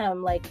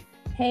DM like,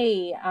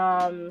 "Hey,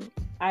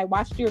 I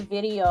watched your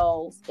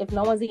videos. If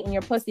no one's eating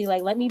your pussy,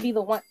 like let me be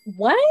the one."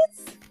 What?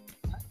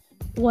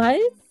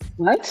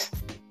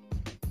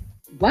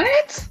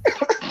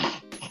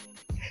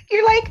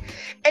 You're like,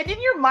 and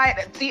in your mind,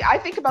 see, I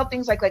think about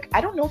things like I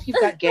don't know if you've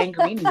got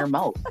gangrene in your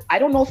mouth. I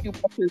don't know if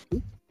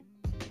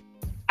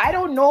I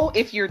don't know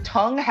if your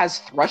tongue has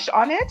thrush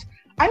on it.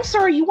 I'm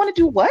sorry, you want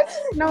to do what?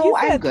 No,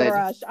 I'm good.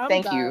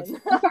 Thank you.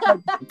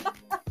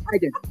 I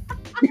did.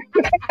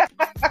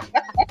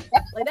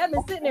 Like I've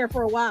been sitting there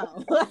for a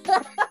while.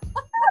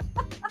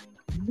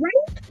 Right?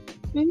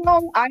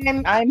 No,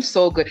 I'm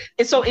so good.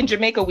 And so in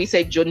Jamaica we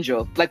say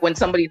junjo, like when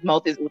someone's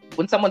mouth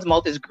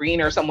is green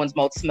or someone's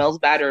mouth smells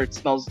bad or it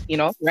smells, you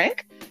know,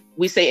 rank.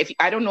 We say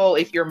I don't know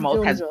if your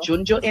mouth has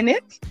junjo in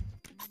it.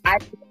 I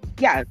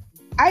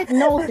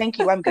no, thank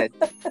you, I'm good.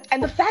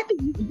 And the fact that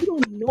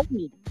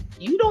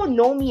you don't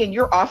know me and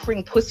you're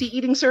offering pussy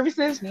eating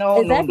services,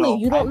 no.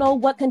 You don't know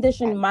what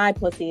condition my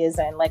pussy is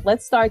in. Like,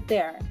 let's start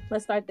there.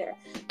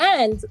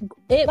 And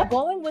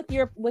going with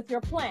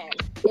your plan.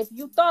 If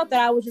you thought that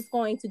I was just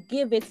going to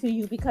give it to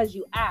you because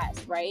you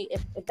asked, right?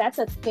 If that's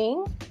a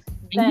thing,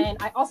 then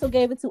I also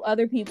gave it to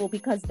other people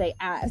because they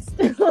asked.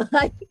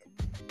 Like,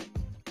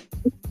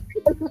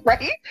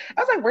 right?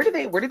 I was like, where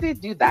did they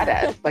do that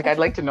at? Like, I'd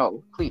like to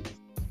know, please.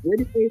 Where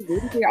did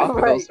they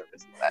offer those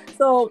services at?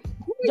 So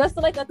just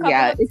like a couple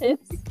of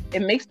tips.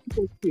 It makes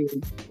people feel.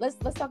 Let's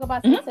talk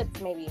about some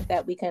tips maybe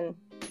that we can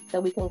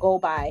go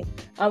by.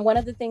 One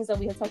of the things that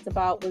we had talked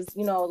about was,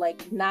 you know,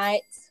 like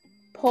not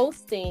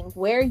posting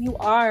where you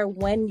are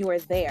when you're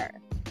there.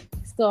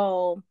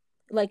 So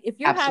like if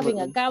you're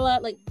having a gala,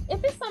 like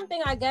if it's something,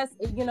 I guess,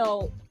 you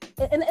know,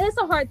 and it's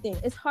a hard thing.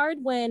 It's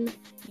hard when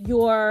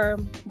your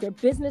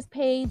business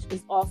page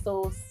is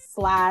also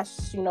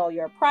 / you know,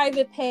 your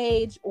private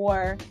page,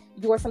 or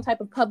you're some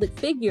type of public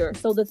figure.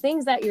 So the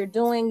things that you're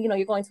doing, you know,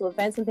 you're going to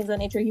events and things of that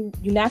nature, you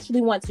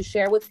naturally want to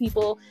share with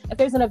people. If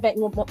there's an event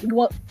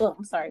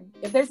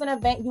if there's an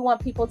event you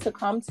want people to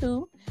come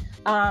to,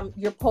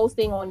 you're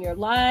posting on your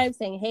live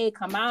saying, hey,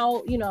 come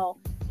out, you know.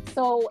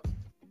 So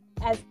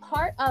as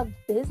part of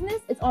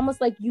business, it's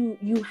almost like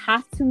you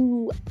have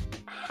to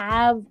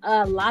have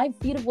a live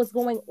feed of what's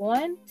going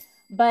on.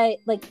 But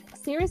like,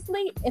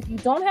 seriously, if you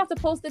don't have to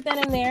post it then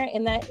and there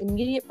in that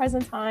immediate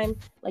present time,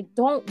 like,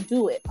 don't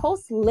do it.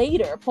 Post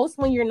later. Post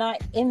when you're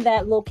not in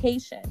that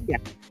location. Yeah.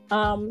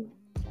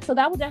 So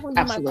that would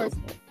definitely be my first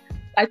tip.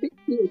 I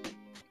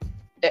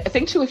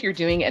think too, if you're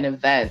doing an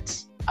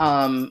event,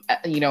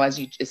 you know, as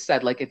you just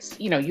said, like, it's,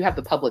 you know, you have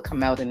the public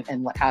come out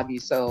and what have you.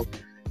 So,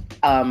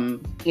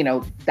 you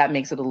know, that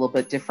makes it a little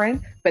bit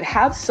different. But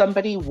have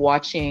somebody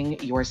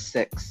watching your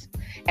six.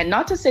 And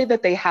not to say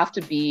that they have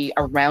to be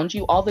around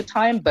you all the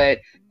time, but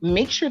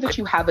make sure that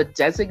you have a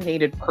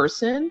designated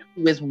person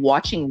who is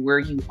watching where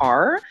you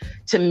are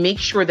to make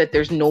sure that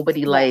there's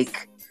nobody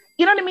like,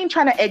 you know what I mean?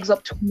 Trying to eggs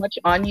up too much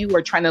on you,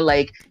 or trying to,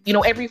 like, you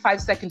know, every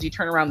 5 seconds you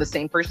turn around, the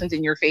same person's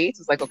in your face.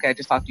 It's like, okay, I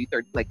just talked to you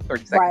 30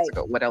 seconds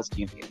ago. What else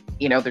do you need?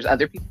 You know, there's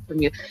other people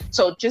from you.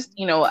 So just,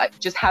 you know,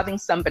 just having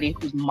somebody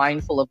who's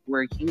mindful of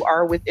where you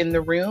are within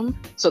the room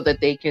so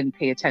that they can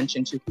pay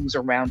attention to who's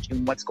around you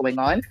and what's going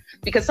on.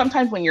 Because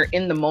sometimes when you're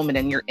in the moment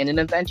and you're in an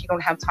event, you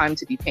don't have time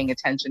to be paying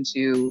attention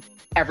to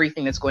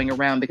everything that's going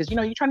around, because, you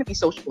know, you're trying to be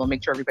sociable and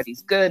make sure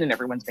everybody's good and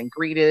everyone's been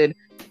greeted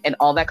and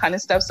all that kind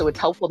of stuff. So it's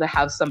helpful to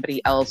have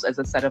somebody else, as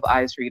a set of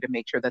eyes for you to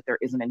make sure that there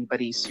isn't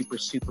anybody super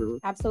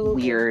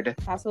Absolutely. weird,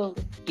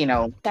 Absolutely.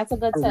 That's a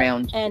good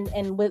around. tip.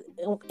 And with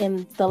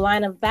in the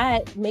line of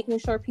that, making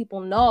sure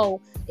people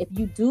know if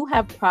you do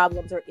have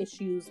problems or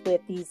issues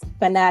with these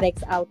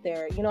fanatics out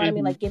there, you know what I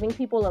mean? Like giving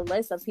people a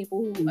list of people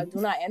who do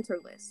not enter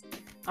lists.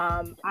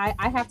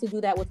 I have to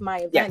do that with my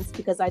events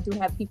because I do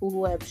have people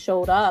who have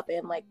showed up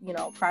and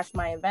crashed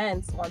my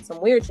events on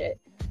some weird shit.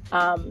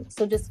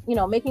 So just,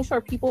 making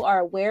sure people are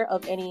aware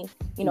of any,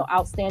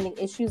 outstanding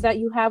issues that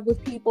you have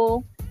with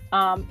people.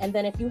 And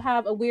then if you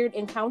have a weird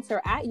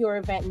encounter at your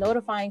event,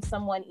 notifying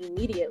someone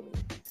immediately.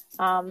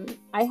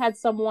 I had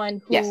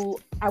someone who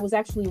I was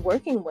actually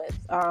working with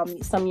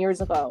some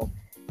years ago,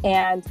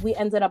 and we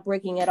ended up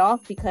breaking it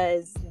off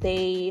because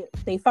they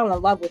fell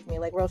in love with me,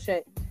 like real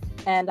shit.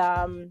 And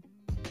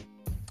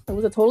it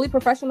was a totally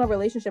professional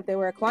relationship. They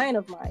were a client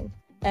of mine.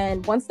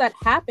 And once that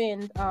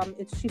happened,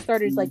 she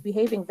started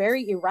behaving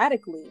very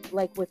erratically,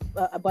 like with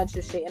a bunch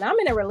of shit. And I'm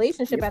in a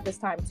relationship at this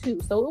time too,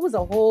 so it was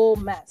a whole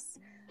mess.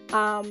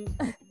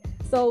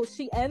 So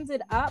I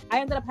ended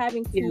up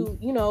having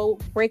to,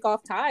 break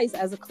off ties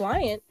as a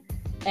client.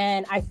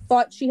 And I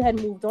thought she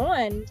had moved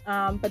on,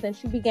 but then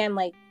she began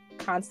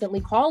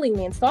constantly calling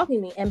me and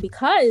stalking me. And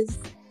because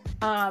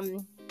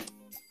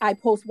I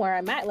post where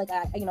I'm at,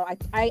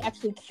 I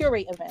actually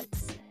curate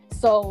events.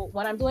 So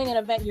when I'm doing an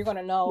event, you're going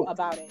to know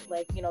about it,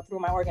 through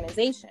my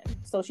organization.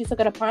 So she took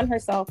it upon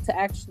herself to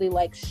actually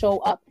show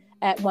up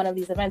at one of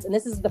these events. And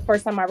this is the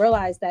first time I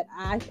realized that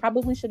I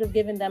probably should have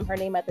given them her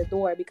name at the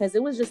door, because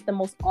it was just the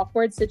most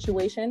awkward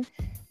situation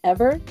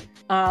ever.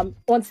 On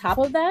top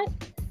of that,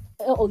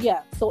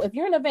 so if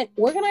you're an event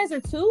organizer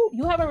too,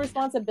 you have a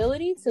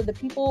responsibility to the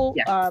people,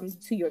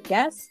 to your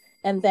guests.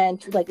 And then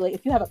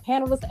if you have a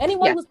panelist,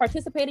 anyone who's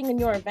participating in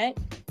your event,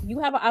 you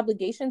have an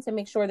obligation to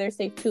make sure they're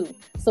safe too.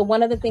 So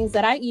one of the things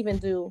that I even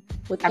do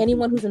with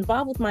anyone who's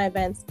involved with my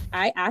events,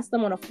 I ask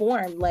them on a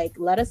form,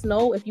 let us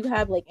know if you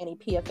have any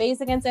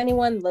PFAs against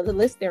anyone,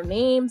 list their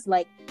names.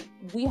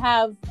 We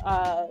have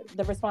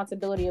the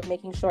responsibility of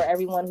making sure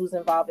everyone who's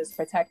involved is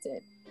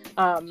protected.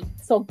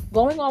 So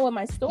going on with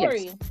my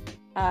story,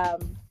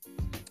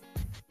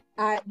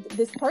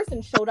 this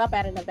person showed up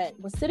at an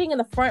event, was sitting in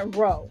the front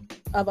row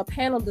of a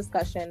panel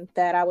discussion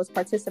that I was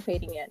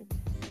participating in.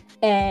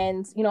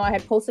 And, I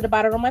had posted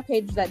about it on my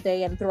page that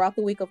day and throughout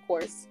the week, of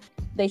course.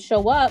 They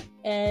show up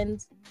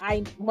and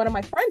one of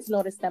my friends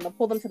noticed them and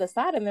pulled them to the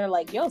side, and they're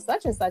like, yo,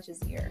 such and such is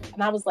here.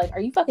 And I was like,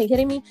 are you fucking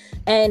kidding me?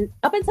 And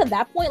up until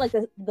that point,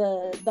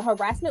 the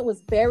harassment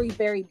was very,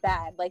 very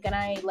bad. And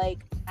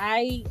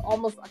I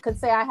almost could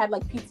say I had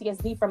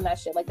PTSD from that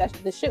shit.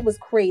 The shit was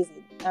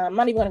crazy. I'm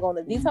not even gonna go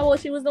into detail what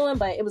she was doing,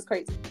 but it was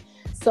crazy.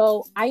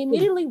 So I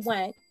immediately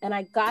went and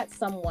I got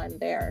someone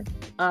there,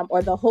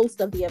 or the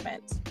host of the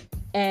event.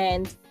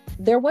 And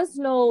there was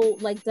no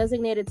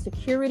designated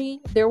security.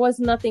 There was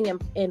nothing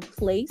in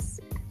place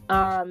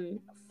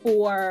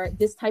for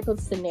this type of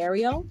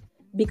scenario,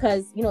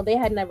 because, they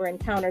had never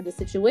encountered the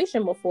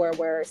situation before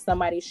where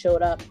somebody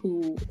showed up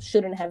who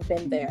shouldn't have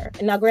been there.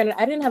 And now, granted,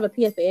 I didn't have a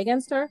PFA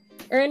against her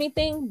or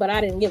anything, but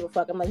I didn't give a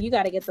fuck. I'm like, you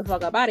got to get the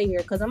fuck up out of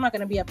here, because I'm not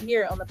going to be up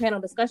here on the panel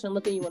discussion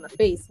looking you in the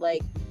face. You know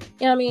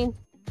what I mean?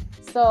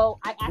 So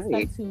I asked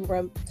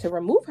them to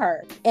remove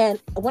her. And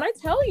when I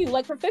tell you,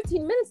 for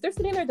 15 minutes, they're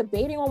sitting there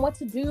debating on what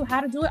to do, how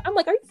to do it. I'm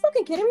like, are you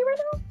fucking kidding me right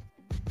now?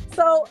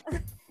 So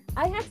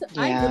I had to,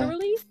 I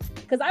literally,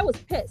 because I was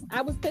pissed.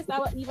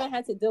 I even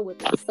had to deal with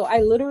this. So I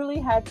literally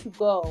had to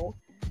go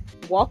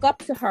walk up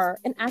to her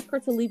and ask her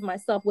to leave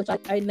myself, which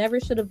I never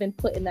should have been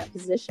put in that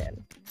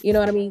position. You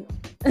know what I mean?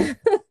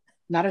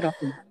 Not at all.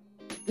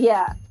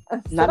 Yeah.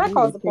 So that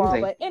caused a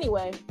quarrel. But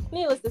anyway,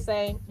 needless to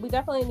say, we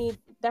definitely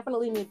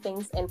need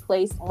things in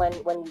place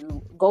when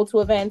you go to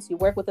events, you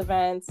work with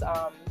events,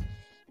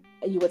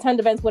 you attend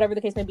events, whatever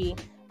the case may be.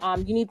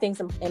 You need things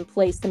in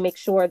place to make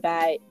sure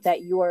that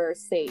you're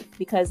safe,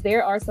 because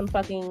there are some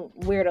fucking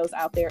weirdos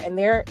out there, and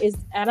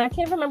I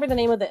can't remember the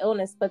name of the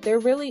illness, but there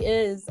really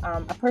is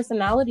a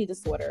personality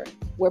disorder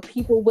where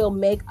people will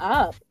make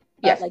up,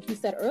 like you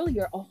said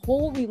earlier, a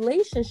whole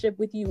relationship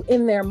with you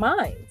in their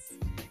minds.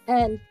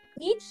 And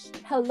each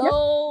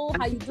hello,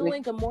 how you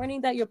doing, good morning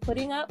that you're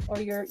putting up,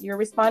 or you're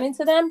responding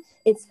to them,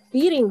 it's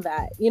feeding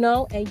that,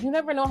 and you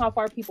never know how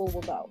far people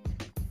will go.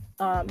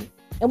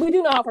 And we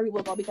do know how far people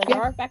will go, because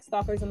there are fact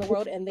stalkers in the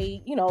world, and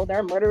they, there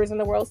are murderers in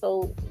the world.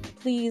 So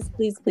please,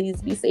 please,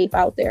 please be safe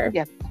out there.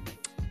 Yeah.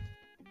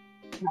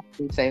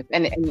 Be safe.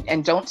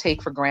 And don't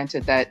take for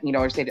granted that,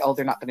 or say, oh,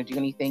 they're not going to do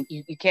anything.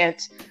 You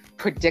can't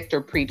predict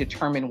or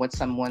predetermine what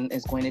someone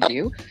is going to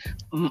do.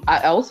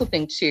 I also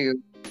think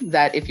too,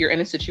 that if you're in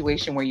a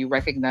situation where you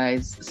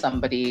recognize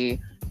somebody,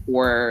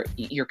 or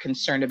you're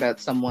concerned about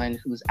someone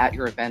who's at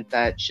your event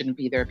that shouldn't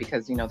be there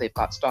because, they've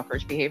got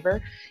stalkerish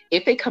behavior,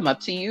 if they come up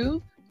to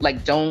you,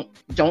 don't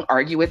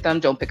argue with them,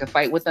 don't pick a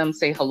fight with them,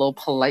 say hello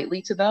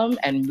politely to them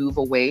and move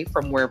away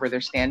from wherever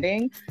they're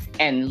standing,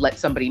 and let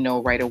somebody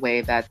know right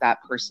away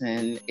that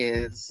person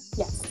is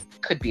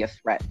could be a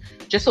threat,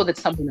 just so that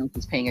someone else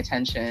is paying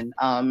attention.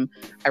 I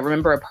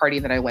remember a party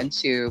that I went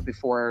to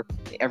before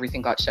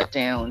everything got shut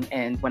down,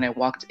 and when I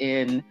walked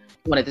in,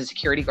 one of the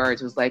security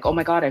guards was like, "Oh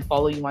my God, I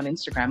follow you on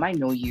Instagram. I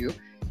know you."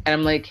 And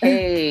I'm like,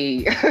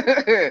 "Hey,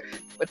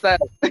 what's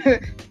up?"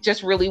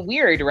 Just really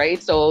weird,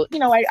 right? So,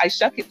 I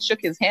shook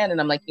his hand,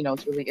 and I'm like,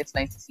 it's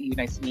nice to see you,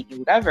 nice to meet you,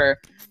 whatever.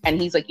 And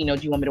he's like, do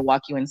you want me to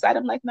walk you inside?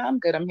 I'm like, no, I'm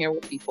good. I'm here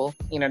with people.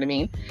 You know what I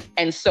mean?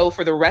 And so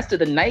for the rest of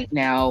the night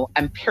now,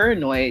 I'm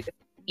paranoid,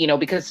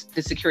 because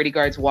the security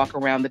guards walk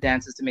around the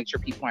dances to make sure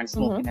people aren't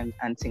smoking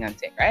and ting,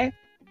 right?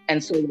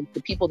 And so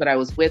the people that I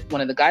was with,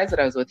 one of the guys that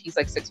I was with, he's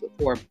like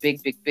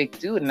 6'4", big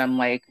dude. And I'm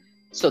like,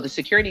 so the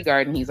security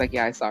guard, and he's like,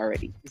 yeah, I saw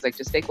already. He's like,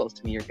 just stay close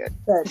to me, you're good.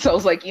 So I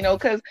was like,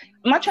 because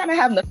I'm not trying to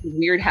have nothing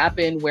weird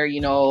happen where,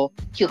 he'll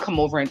come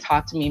over and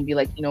talk to me and be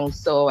like,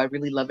 so I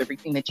really love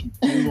everything that you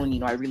do.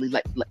 And, I really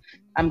like,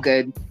 I'm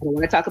good. I don't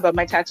want to talk about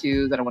my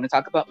tattoos. I don't want to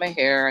talk about my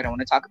hair. I don't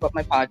want to talk about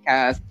my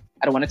podcast.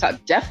 I don't want to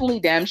talk, definitely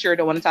damn sure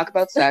don't want to talk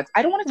about sex.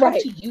 I don't want to talk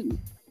to you.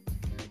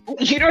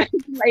 You know,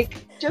 like,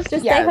 just say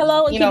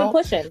hello and keep it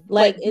pushing.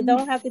 Like, it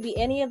don't have to be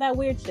any of that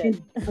weird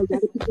shit.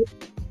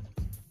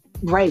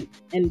 Right.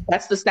 And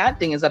that's the sad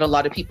thing, is that a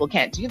lot of people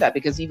can't do that,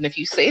 because even if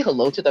you say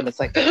hello to them, it's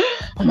like,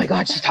 oh my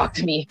God, she talked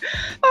to me.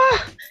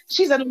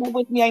 She's in love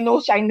with me. I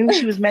knew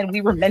she was meant.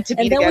 We were meant to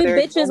be together. And then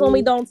we bitches when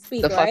we don't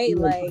speak, right?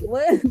 Like,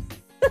 what?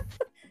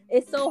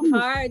 It's so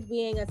hard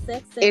being a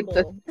sex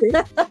symbol.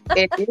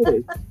 It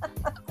is.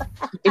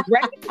 It's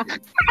right.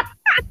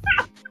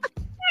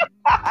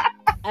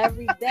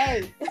 Every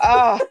day.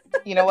 Oh,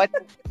 you know what?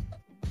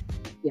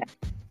 Yeah.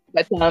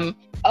 But I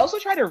also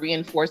try to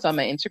reinforce on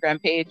my Instagram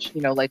page,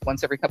 like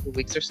once every couple of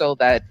weeks or so,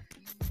 that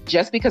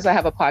just because I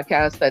have a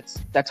podcast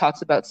that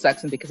talks about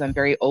sex, and because I'm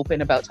very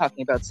open about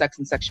talking about sex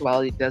and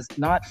sexuality, does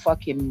not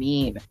fucking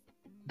mean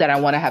that I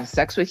want to have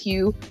sex with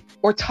you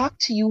or talk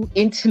to you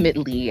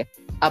intimately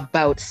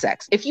about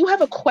sex. If you have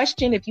a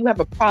question, if you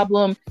have a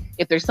problem,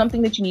 if there's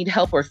something that you need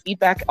help or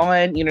feedback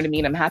on, you know what I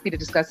mean? I'm happy to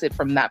discuss it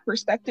from that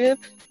perspective.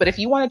 But if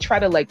you want to try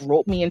to like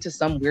rope me into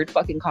some weird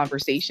fucking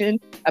conversation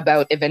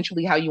about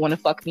eventually how you want to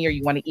fuck me, or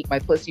you want to eat my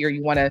pussy, or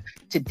you want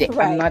to dick,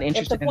 right. I'm not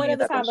interested in that. If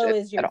the point of the convo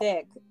is your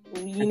dick,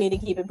 you need to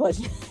keep it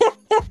pushing.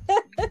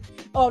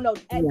 Oh no,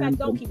 in fact,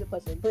 don't keep it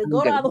pushing. But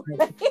go the other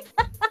way.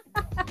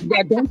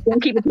 Yeah,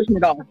 don't keep it pushing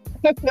at all.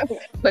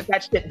 Put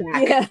that shit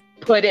back. Yeah.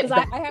 Put it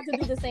back. I have to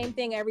do the same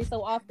thing every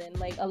so often.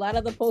 Like, a lot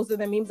of the posts or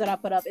the memes that I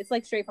put up, it's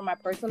like straight from my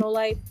personal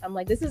life. I'm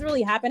like, this is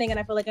really happening, and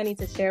I feel like I need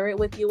to share it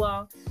with you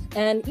all.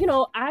 And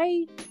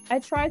I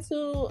try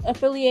to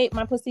affiliate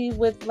my pussy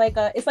with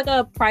it's like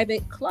a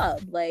private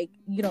club. Like,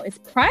 it's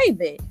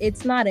private.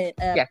 It's not a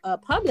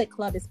public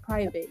club. It's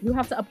private. You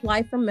have to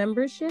apply for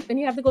membership, and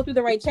you have to go through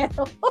the right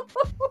channel.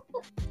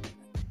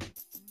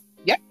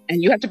 Yeah,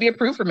 and you have to be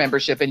approved for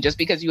membership, and just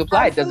because you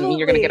applied doesn't mean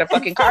you're going to get a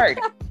fucking card.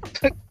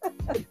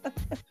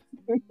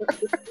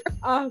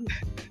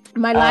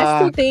 My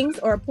last two things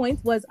or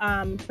points was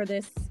for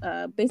this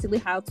basically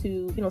how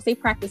to safe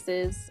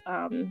practices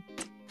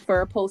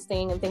for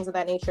posting and things of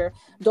that nature.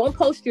 Don't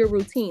post your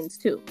routines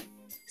too.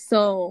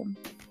 So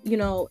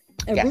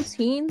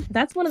routine,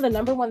 that's one of the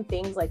number one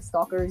things like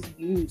stalkers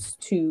use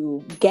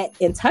to get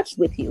in touch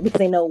with you, because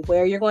they know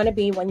where you're going to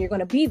be when you're going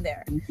to be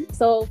there. Mm-hmm.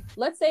 So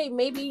let's say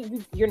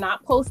maybe you're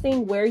not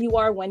posting where you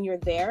are when you're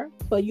there,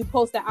 but you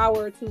post an hour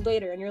or two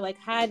later, and you're like,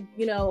 had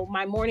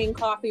my morning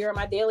coffee or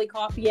my daily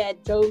coffee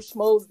at Joe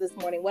Schmo's this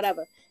morning,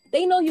 whatever.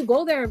 They know you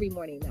go there every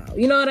morning now.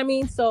 You know what I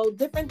mean? So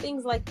different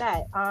things like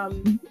that.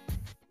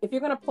 If you're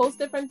going to post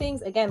different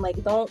things, again,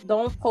 like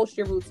don't post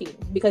your routine,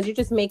 because you're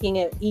just making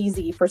it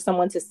easy for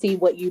someone to see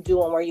what you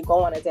do and where you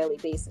go on a daily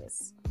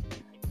basis.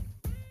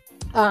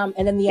 And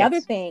then the other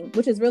thing,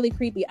 which is really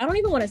creepy, I don't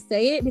even want to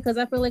say it because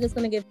I feel like it's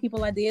going to give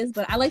people ideas,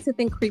 but I like to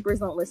think creepers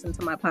don't listen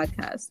to my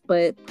podcast,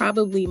 but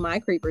probably my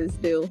creepers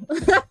do.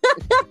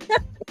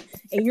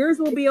 And yours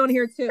will be on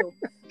here too.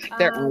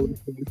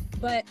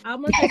 But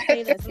I'm going to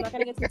say this. I'm not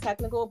going to get too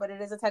technical, but it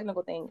is a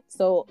technical thing.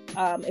 So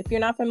if you're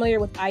not familiar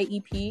with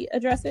IEP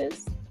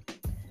addresses,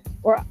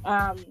 or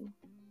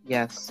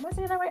yes, am I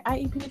saying that right?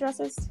 IEP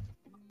addresses?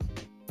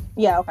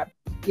 Yeah. Okay.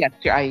 Yes,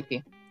 your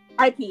IEP.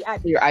 IP.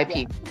 Your IP.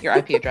 Yeah. Your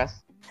IP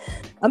address.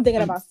 I'm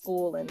thinking about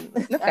school and.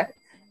 Okay.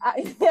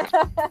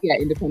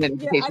 Independent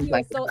education.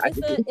 Yeah, so it's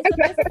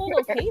a physical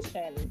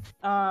location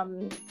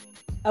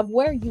of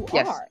where you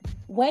are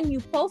when you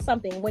post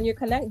something, when you're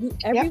connected.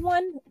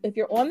 Everyone, if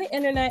you're on the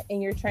internet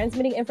and you're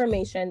transmitting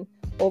information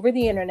over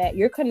the internet,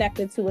 you're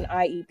connected to an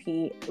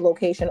IEP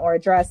location or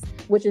address,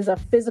 which is a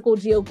physical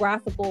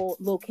geographical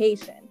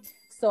location.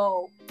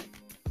 So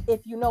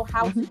if you know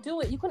how to do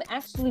it, you can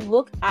actually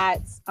look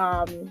at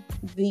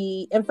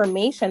the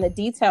information, the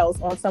details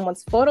on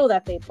someone's photo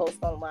that they post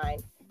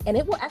online, and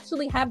it will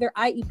actually have their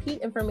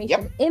IEP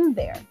information in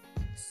there.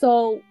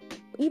 So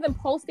even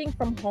posting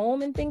from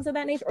home and things of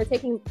that nature, or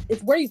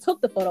it's where you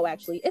took the photo,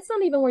 actually. It's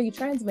not even where you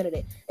transmitted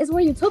it. It's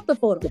where you took the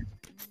photo.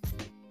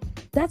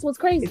 That's what's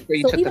crazy. So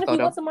even if you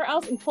went somewhere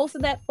else and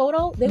posted that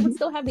photo, they would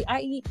still have the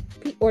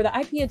IEP or the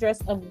IP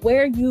address of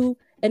where you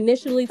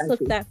initially took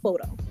that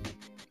photo.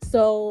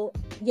 So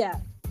yeah,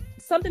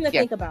 something to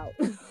think about.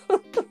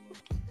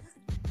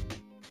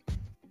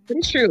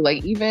 It's true.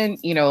 Like, even,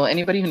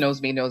 anybody who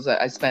knows me knows that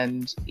I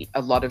spend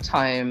a lot of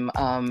time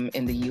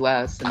in the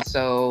US. And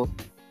so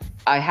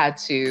I had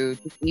to,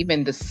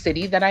 even the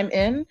city that I'm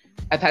in,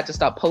 I've had to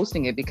stop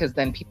posting it, because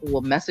then people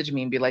will message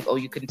me and be like, oh,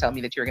 you couldn't tell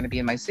me that you're going to be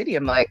in my city.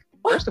 I'm like,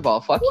 first of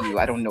all, fuck you.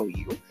 I don't know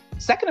you.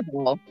 Second of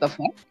all, the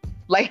fuck?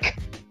 Like,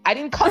 I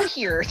didn't come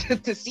here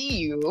to see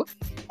you.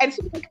 And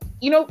so, like,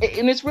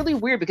 and it's really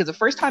weird, because the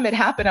first time it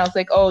happened, I was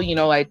like, oh,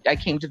 I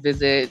came to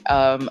visit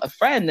a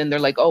friend, and they're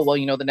like, oh,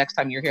 well, the next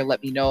time you're here,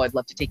 let me know. I'd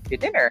love to take you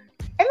to dinner.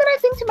 And then I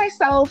think to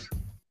myself,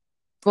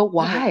 but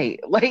why?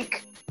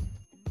 Like,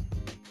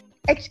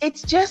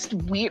 it's just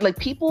weird. Like,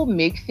 people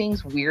make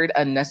things weird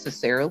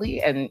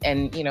unnecessarily. And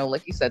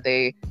like you said,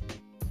 they,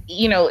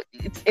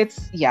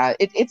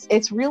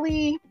 it's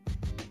really,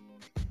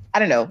 I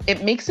don't know.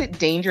 It makes it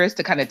dangerous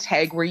to kind of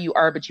tag where you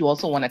are, but you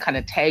also want to kind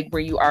of tag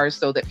where you are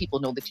so that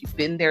people know that you've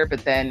been there.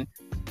 But then,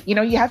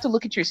 you have to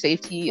look at your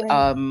safety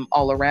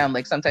all around.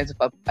 Like, sometimes if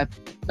I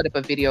put up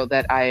a video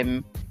that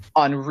I'm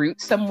en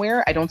route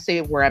somewhere, I don't say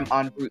where I'm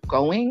en route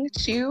going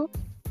to,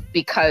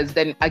 because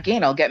then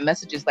again, I'll get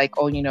messages like,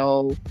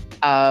 oh,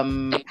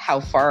 how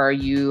far are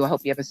you? I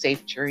hope you have a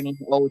safe journey.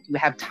 Oh, if you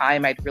have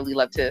time, I'd really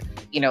love to,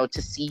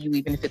 to see you,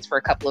 even if it's for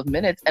a couple of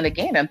minutes. And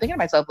again, I'm thinking to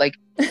myself, like,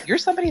 you're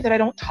somebody that I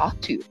don't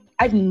talk to.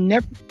 I've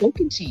never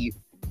spoken to you.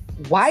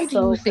 Why do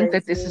you think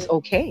that this is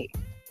okay?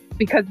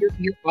 Because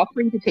you're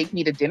offering to take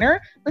me to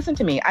dinner? Listen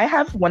to me. I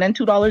have $1 and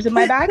 $2 in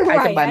my bag. Right.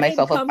 I can buy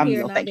myself a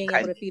meal. Thank you,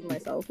 guys. Able to feed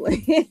myself.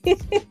 Like... You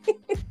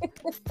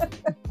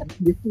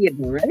see it,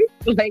 right?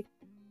 Like,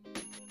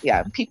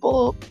 yeah,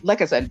 people,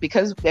 like I said,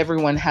 because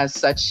everyone has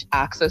such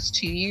access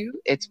to you,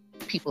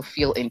 people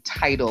feel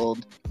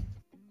entitled.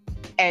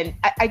 And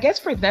I guess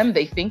for them,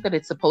 they think that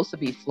it's supposed to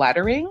be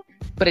flattering,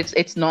 but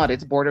it's not.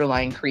 It's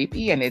borderline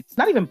creepy, and it's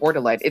not even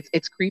borderline.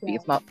 It's creepy. Yeah.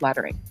 It's not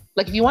flattering.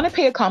 Like, if you want to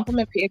pay a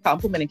compliment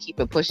and keep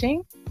it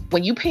pushing.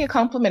 When you pay a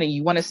compliment and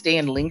you want to stay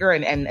and linger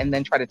and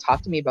then try to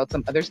talk to me about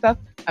some other stuff,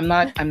 I'm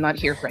not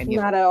here for any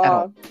of that. Not at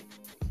all.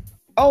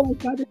 Oh,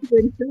 it's not that you're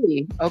in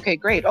Philly. Okay,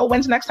 great. Oh,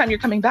 when's the next time you're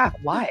coming back?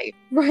 Why?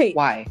 Right.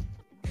 Why?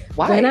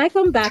 When I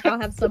come back,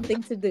 I'll have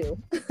something to do.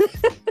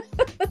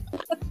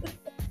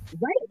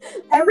 Right.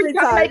 Every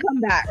time I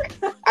come back,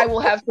 I will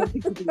have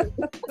something to do.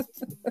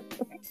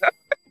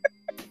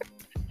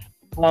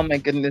 Oh my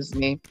goodness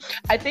me.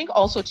 I think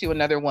also too,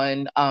 another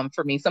one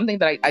for me, something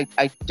that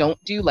I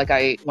don't do, like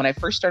when I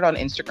first started on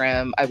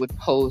Instagram, I would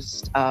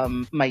post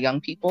my young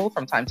people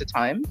from time to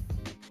time.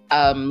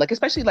 Like,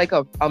 especially like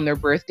on their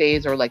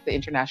birthdays, or like the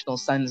International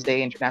Sons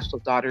Day, International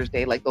Daughters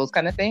Day, like those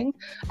kind of things.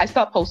 I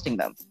stopped posting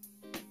them,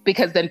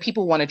 because then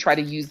people want to try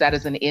to use that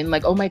as an in,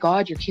 like, oh my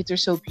God, your kids are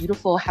so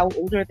beautiful. How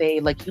old are they?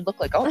 Like, you look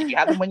like, oh, did you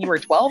have them when you were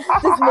 12?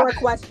 There's more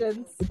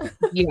questions.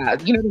 Yeah,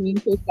 you know what I mean?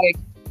 So it's like,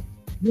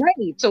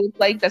 right. So it's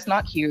like, that's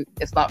not cute.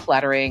 It's not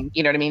flattering.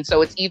 You know what I mean?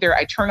 So it's either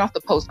I turn off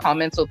the post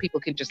comments so people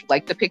can just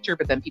like the picture,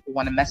 but then people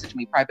want to message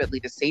me privately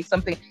to say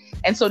something.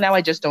 And so now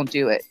I just don't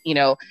do it,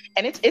 and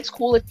it's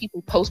cool if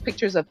people post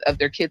pictures of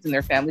their kids and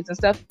their families and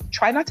stuff.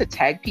 Try not to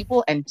tag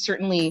people, and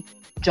certainly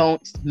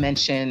don't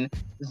mention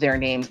their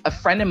names. A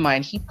friend of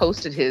mine, he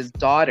posted his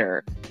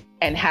daughter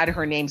and had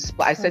her name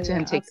I said to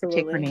him, take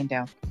her name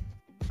down.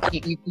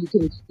 You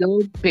can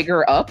still big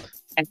her up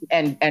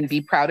and be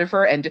proud of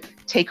her and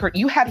take her.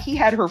 He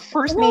had her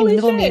first name,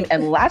 middle name,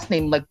 and last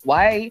name. Like,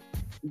 why?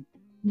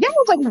 Yeah, I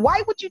was like,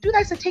 why would you do that?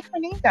 I said, take her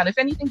name down. If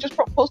anything, just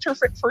post her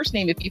first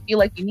name if you feel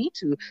like you need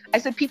to. I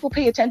said, people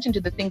pay attention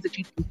to the things that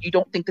you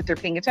don't think that they're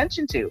paying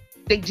attention to.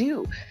 They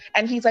do.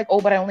 And he's like,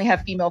 oh, but I only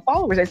have female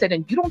followers. I said,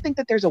 and you don't think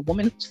that there's a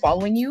woman who's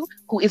following you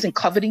who isn't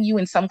coveting you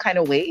in some kind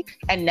of way,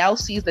 and now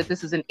sees that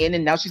this is an in,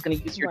 and now she's going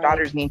to use your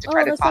daughter's name to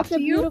try to talk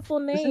to you? Beautiful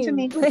name. Listen to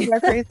me.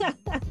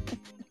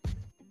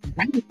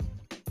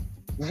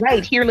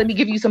 Right. Here, let me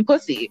give you some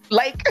pussy.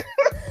 Like...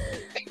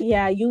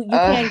 Yeah, you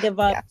can't give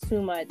up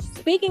too much.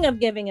 Speaking of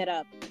giving it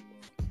up,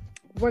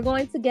 we're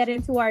going to get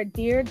into our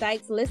Dear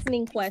Dykes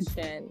listening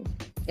question.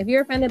 If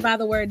you're offended by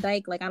the word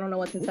dyke, like, I don't know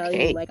what to tell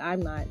you. Like,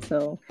 I'm not.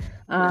 So,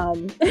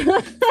 Get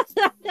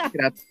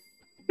up.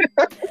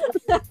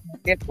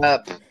 Get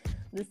up.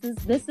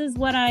 This is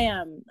what I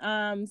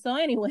am. So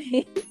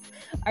anyway,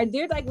 our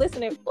Dear Dyke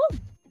listener. Oh,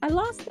 I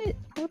lost it.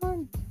 Hold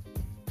on.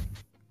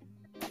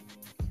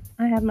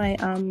 I have my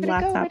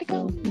laptop.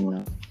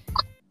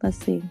 Let's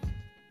see.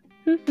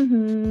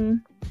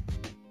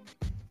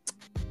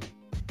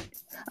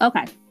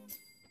 Okay.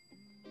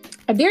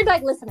 A Dear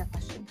Dyke listener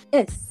question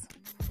is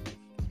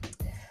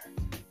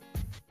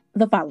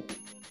the following.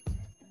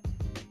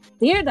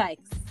 Dear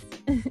Dykes,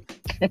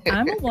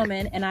 I'm a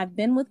woman and I've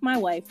been with my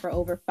wife for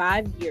over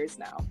 5 years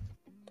now.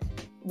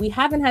 We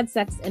haven't had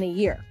sex in a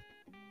year.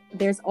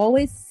 There's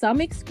always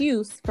some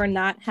excuse for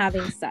not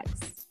having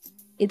sex.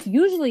 It's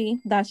usually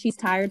that she's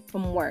tired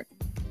from work.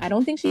 I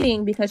don't think she's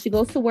cheating because she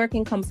goes to work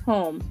and comes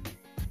home.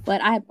 But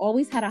I have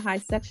always had a high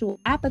sexual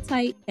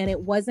appetite and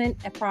it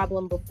wasn't a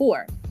problem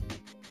before.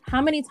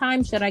 How many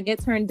times should I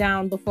get turned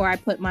down before I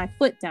put my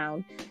foot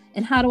down?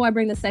 And how do I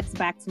bring the sex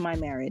back to my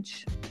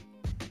marriage?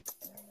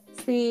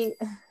 See,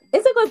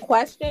 it's a good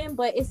question,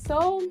 but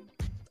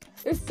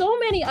there's so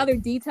many other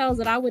details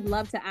that I would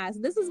love to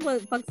ask. This is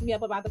what fucks me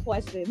up about the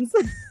questions.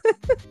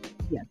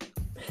 Yeah.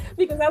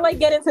 Because I like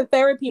get into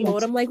therapy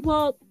mode. I'm like,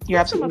 well, You're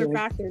there's some other absolutely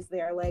right. factors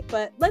there. Like,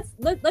 but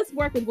let's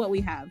work with what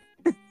we have.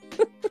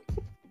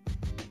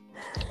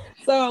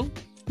 So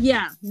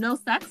yeah, no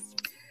sex.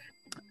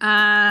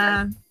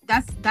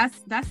 That's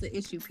the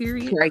issue,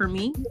 period, Right. for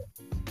me.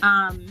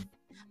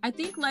 I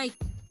think like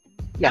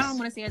Yes. I don't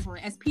want to say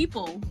as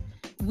people,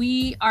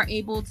 we are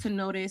able to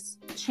notice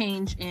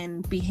change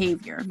in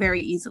behavior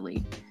very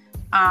easily.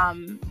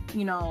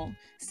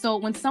 So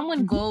when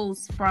someone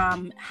goes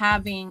from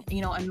having,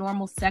 a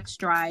normal sex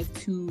drive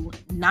to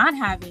not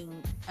having,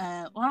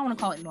 I don't want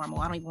to call it normal.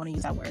 I don't even want to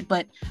use that word.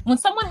 But when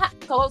someone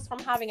goes from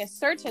having a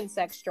certain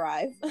sex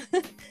drive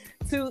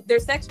to their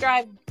sex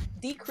drive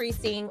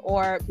decreasing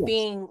or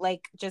being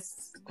like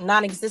just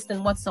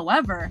non-existent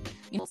whatsoever,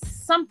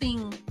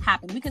 something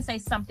happened. We can say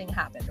something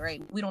happened,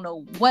 right? We don't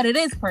know what it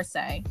is per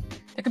se.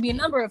 There could be a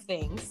number of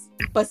things,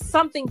 but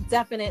something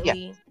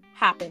definitely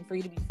happened for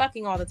you to be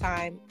fucking all the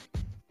time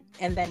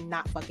and then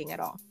not fucking at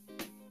all.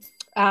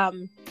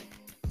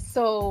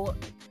 So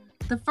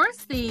the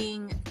first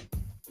thing,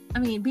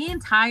 being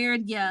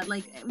tired,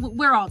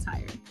 we're all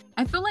tired.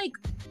 I feel like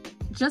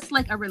just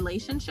like a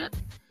relationship,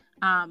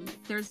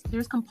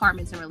 there's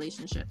compartments in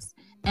relationships,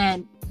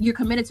 and you're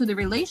committed to the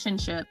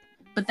relationship.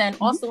 But then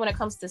also when it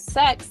comes to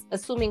sex,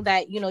 assuming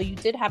that, you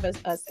did have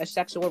a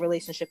sexual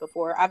relationship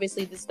before,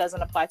 obviously this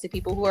doesn't apply to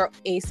people who are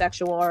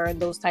asexual or in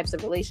those types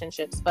of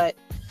relationships. But,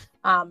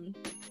 oh,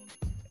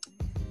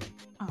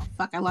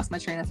 fuck, I lost my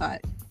train of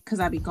thought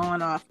because I'd be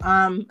going off.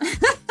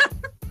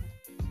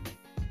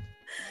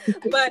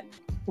 But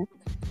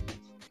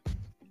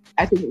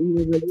I think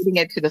we were relating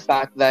it to the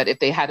fact that if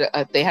they had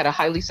a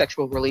highly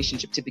sexual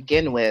relationship to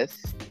begin with,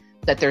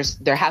 that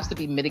there has to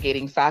be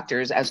mitigating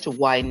factors as to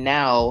why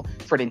now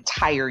for an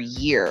entire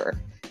year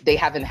they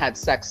haven't had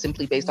sex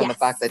simply based on the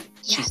fact that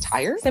she's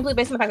tired. Simply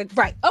based on the fact that,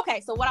 right.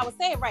 Okay. So what I was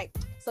saying, right.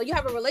 So you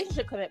have a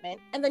relationship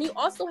commitment, and then you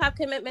also have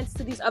commitments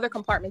to these other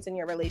compartments in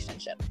your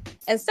relationship.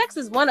 And sex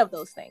is one of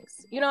those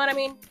things. You know what I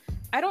mean?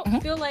 I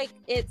don't feel like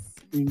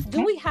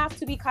do we have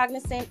to be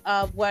cognizant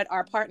of what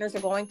our partners are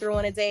going through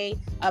in a day,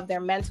 of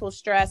their mental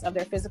stress, of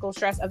their physical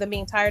stress, of them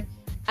being tired?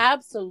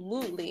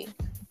 Absolutely.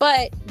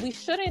 But we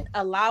shouldn't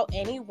allow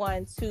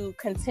anyone to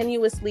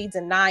continuously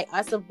deny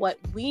us of what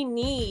we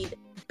need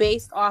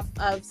based off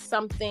of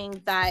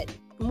something that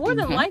more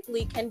than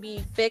likely can be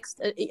fixed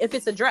if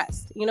it's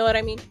addressed. You know what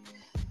I mean?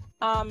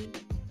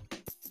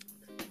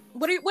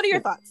 What are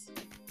your thoughts?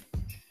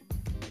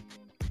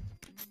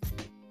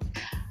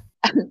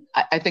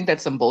 I think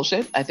that's some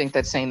bullshit. I think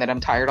that saying that I'm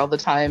tired all the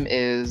time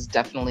is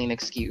definitely an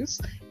excuse.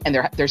 And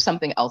there's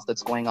something else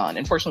that's going on.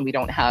 Unfortunately, we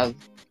don't have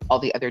all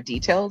the other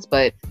details,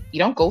 but you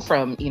don't go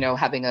from,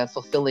 having a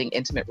fulfilling,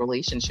 intimate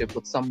relationship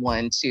with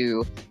someone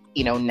to,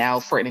 now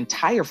for an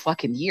entire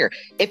fucking year.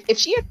 If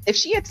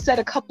she had said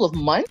a couple of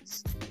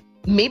months,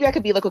 maybe I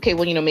could be like, okay,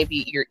 well,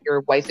 maybe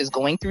your wife is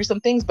going through some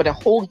things, but a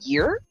whole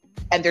year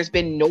and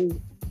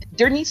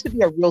there needs to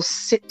be a real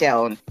sit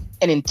down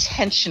and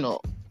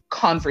intentional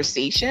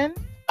conversation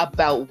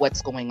about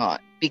what's going on,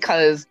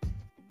 because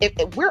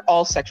if we're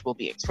all sexual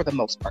beings for the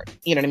most part,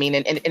 you know what I mean?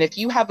 And if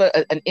you have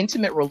an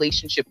intimate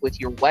relationship with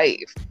your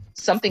wife,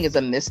 something is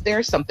amiss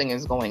there, something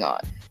is going on.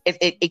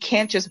 It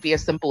can't just be a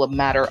simple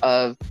matter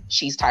of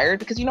she's tired,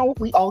 because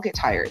we all get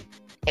tired,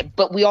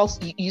 but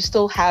you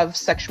still have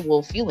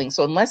sexual feelings.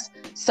 So unless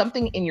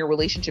something in your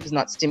relationship is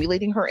not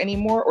stimulating her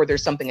anymore, or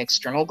there's something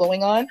external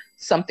going on,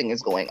 something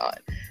is going on.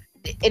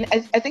 And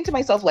I think to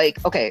myself,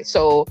 like, okay,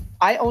 so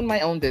I own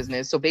my own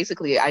business. So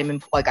basically I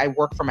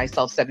work for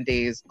myself 7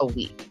 days a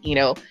week,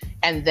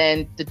 and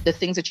then the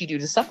things that you do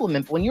to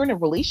supplement. But when you're in a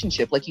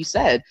relationship, like you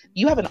said,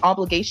 you have an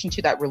obligation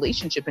to that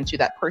relationship and to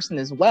that person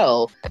as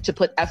well, to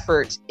put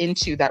effort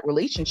into that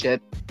relationship.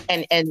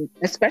 And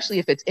especially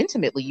if it's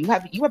intimately, you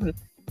have,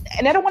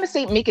 and I don't want to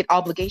say make it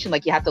obligation,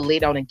 like you have to lay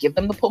down and give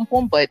them the pum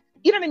pum, but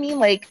you know what I mean?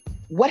 Like,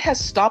 what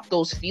has stopped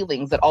those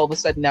feelings that all of a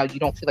sudden now you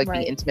don't feel like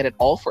being intimate at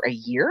all for a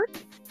year?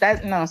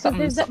 There's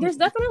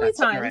definitely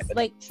times,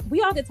 like,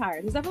 we all get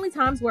tired. There's definitely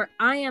times where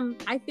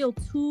I feel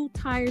too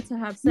tired to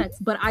have sex,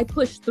 but I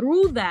push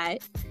through that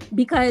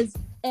because,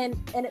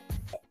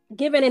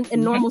 given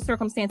in normal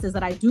circumstances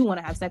that I do want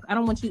to have sex, I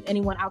don't want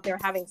anyone out there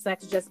having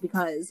sex just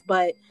because,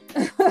 but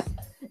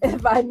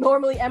if I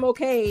normally am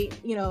okay,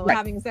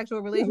 having a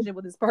sexual relationship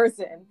with this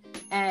person,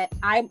 and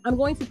I'm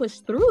going to push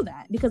through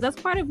that because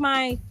that's part of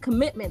my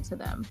commitment to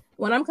them.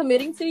 When I'm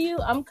committing to you,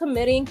 I'm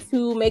committing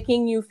to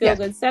making you feel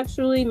good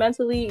sexually,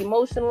 mentally,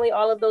 emotionally,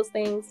 all of those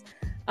things.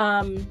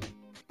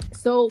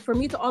 So for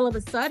me to all of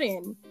a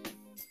sudden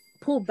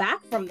pull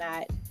back from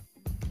that,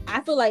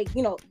 I feel like,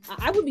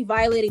 I would be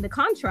violating the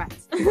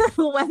contract,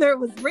 whether it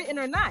was written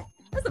or not.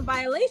 That's a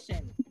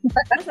violation.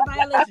 That's a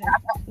violation.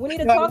 We need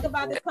to talk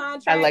about this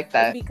contract. I like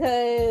that.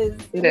 Because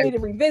we need to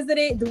revisit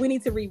it. Do we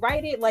need to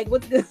rewrite it? Like,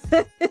 what's this?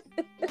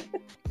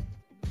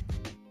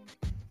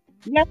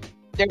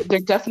 there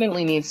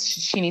definitely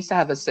she needs to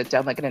have a sit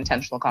down, like an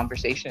intentional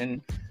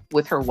conversation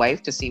with her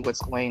wife to see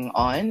what's going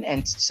on,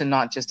 and to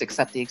not just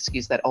accept the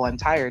excuse that, oh, I'm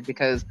tired,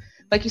 because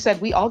like you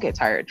said, we all get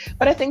tired.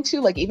 But I think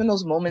too, like even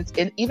those moments,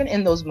 even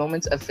in those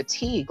moments of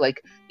fatigue,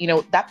 like, you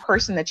know, that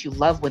person that you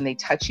love, when they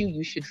touch you,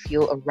 you should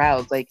feel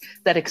aroused. Like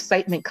that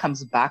excitement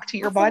comes back to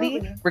your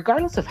body,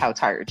 regardless of how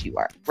tired you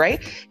are,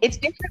 right? It's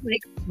different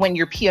like when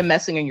you're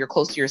PMSing and you're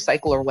close to your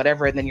cycle or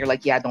whatever, and then you're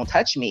like, yeah, don't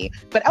touch me.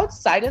 But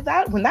outside of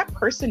that, when that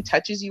person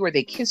touches you, or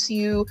they kiss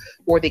you,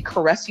 or they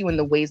caress you in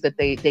the ways that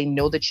they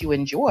know that you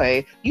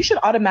enjoy, you should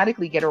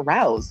automatically get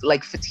aroused.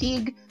 Like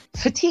fatigue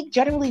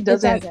generally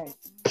doesn't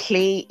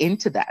play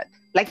into that.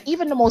 Like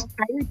even the most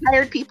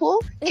tired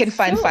people can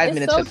find 5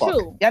 minutes to fuck.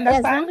 You understand?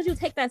 As long as you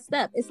take that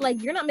step, it's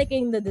like you're not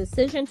making the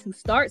decision to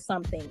start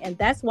something, and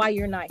that's why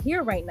you're not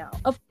here right now.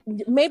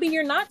 Maybe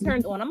you're not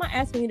turned on. I'm not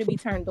asking you to be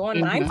turned on,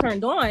 and I'm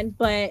turned on,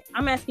 but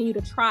I'm asking you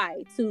to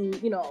try to,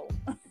 you know,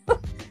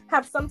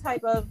 have some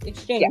type of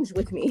exchange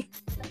with me.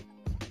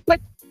 But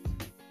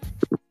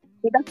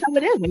that's how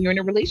it is when you're in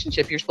a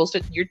relationship. You're supposed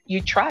to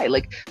you try.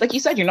 Like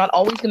you said, you're not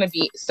always going to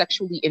be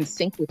sexually in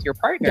sync with your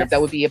partner. Yes. That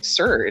would be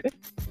absurd,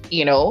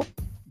 you know.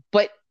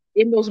 But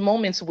in those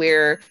moments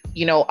where,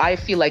 you know, I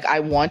feel like I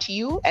want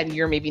you and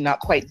you're maybe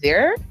not quite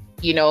there,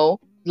 you know,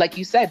 like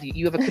you said,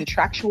 you have a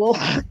contractual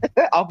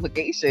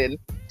obligation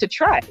to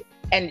try.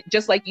 And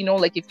just like, you know,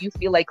 like if you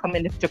feel like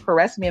coming to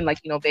caress me and like,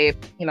 you know, babe,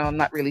 you know, I'm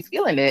not really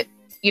feeling it.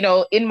 You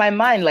know, in my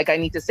mind, like I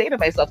need to say to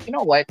myself, you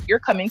know what, you're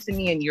coming to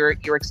me and you're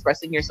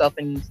expressing yourself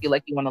and you feel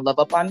like you want to love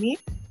up on me.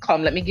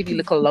 Come, let me give you a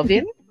little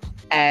loving,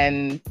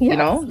 and you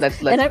know, let's.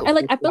 And I feel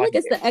like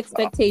it's the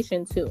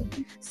expectation too.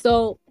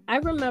 So I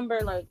remember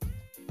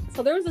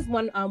so there was this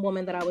one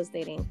woman that I was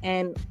dating,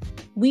 and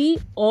we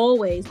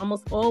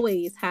almost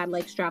always had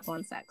like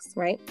strap-on sex,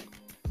 right?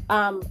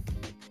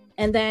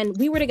 And then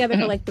we were together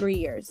for like 3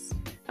 years.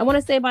 I want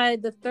to say by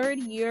the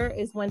 3rd year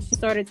is when she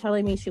started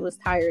telling me she was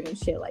tired and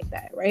shit like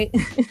that, right?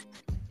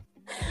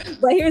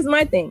 But here's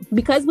my thing.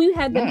 Because we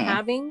had been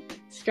having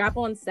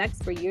strap-on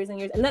sex for years and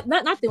years, and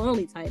not the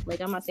only type. Like,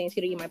 I'm not saying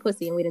she didn't eat my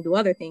pussy and we didn't do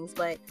other things,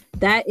 but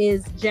that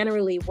is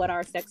generally what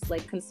our sex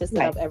like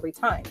consisted of every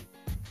time.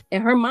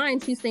 In her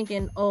mind, she's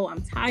thinking, oh,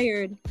 I'm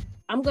tired.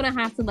 I'm going to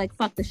have to like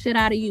fuck the shit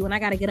out of you and I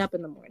got to get up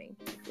in the morning.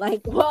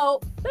 Like,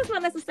 well, that's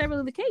not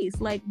necessarily the case.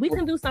 Like, we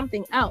can do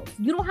something else.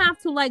 You don't have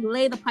to like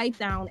lay the pipe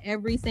down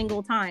every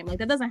single time. Like,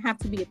 that doesn't have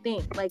to be a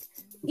thing. Like,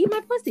 eat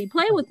my pussy,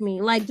 play with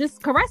me, like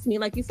just caress me,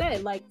 like you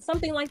said, like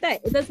something like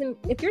that. It doesn't,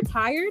 if you're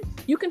tired,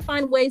 you can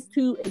find ways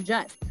to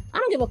adjust. I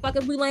don't give a fuck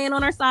if we laying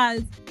on our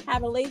sides,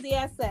 having lazy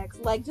ass sex,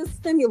 like just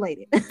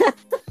stimulate it.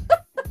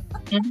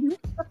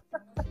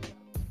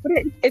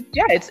 But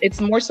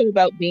it's more so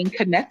about being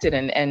connected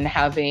and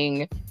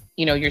having,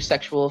 you know, your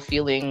sexual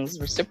feelings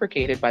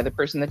reciprocated by the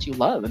person that you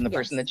love and the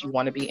person that you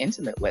want to be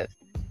intimate with.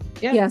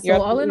 Yeah.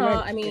 So all in all,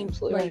 I mean,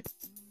 like,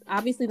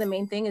 obviously the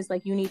main thing is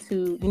like you need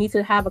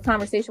to have a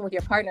conversation with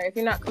your partner. If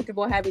you're not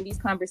comfortable having these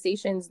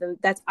conversations, then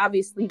that's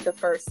obviously the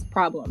first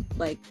problem.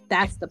 Like,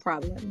 that's the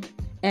problem.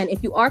 And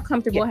if you are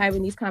comfortable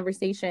having these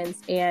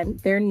conversations and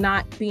they're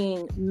not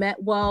being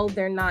met well,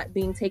 they're not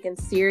being taken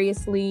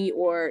seriously,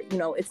 or, you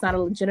know, it's not a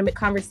legitimate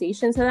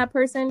conversation to that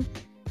person,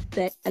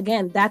 that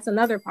again, that's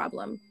another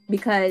problem,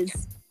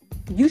 because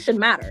you should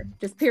matter,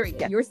 just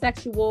period. Your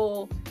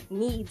sexual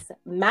needs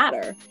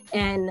matter,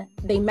 and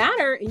they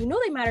matter, and you know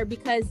they matter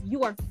because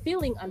you are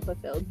feeling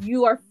unfulfilled.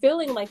 You are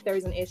feeling like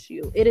there's an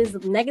issue. It is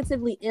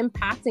negatively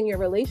impacting your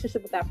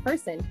relationship with that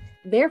person.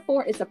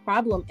 Therefore, it's a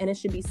problem, and it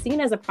should be seen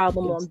as a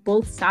problem on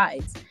both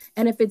sides.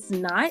 And if it's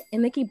not,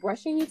 and they keep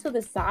brushing you to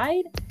the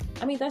side,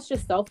 I mean, that's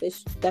just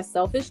selfish. That's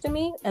selfish to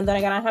me. And then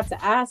again, I have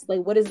to ask,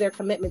 like, what is their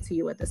commitment to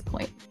you at this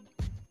point?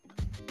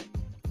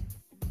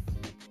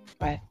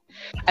 Right.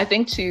 I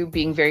think too,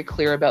 being very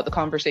clear about the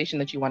conversation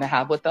that you want to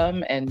have with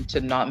them, and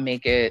to not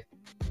make it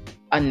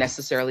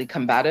unnecessarily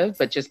combative,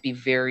 but just be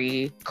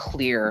very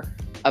clear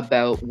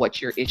about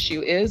what your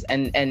issue is,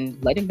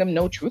 and letting them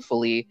know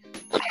truthfully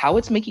how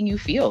it's making you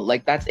feel.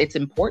 Like, it's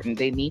important.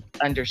 They need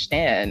to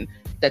understand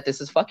that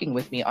this is fucking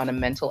with me on a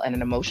mental and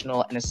an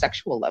emotional and a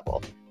sexual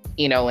level,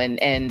 you know,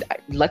 and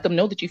let them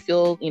know that you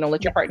feel, you know,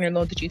 let your partner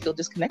know that you feel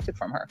disconnected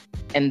from her,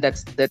 and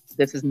that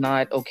this is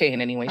not okay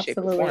in any way, shape,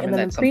 or form. And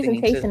then the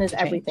presentation is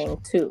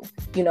everything too,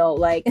 you know,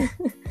 like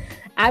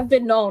I've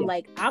been known,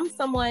 like, I'm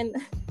someone,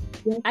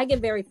 I get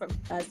very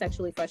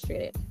sexually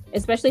frustrated,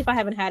 especially if I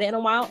haven't had it in a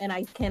while and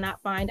I cannot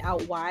find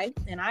out why.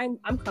 And I'm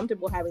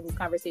comfortable having these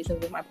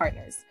conversations with my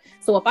partners.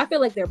 So if I feel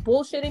like they're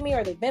bullshitting me,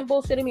 or they've been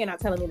bullshitting me and not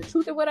telling me the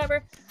truth or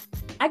whatever,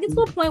 I get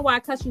to a point where I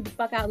cuss you the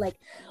fuck out, like,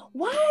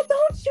 why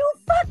don't you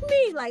fuck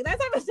me? Like,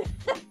 that's how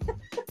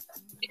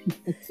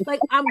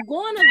like, I'm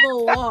going to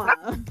go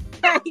off,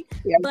 right?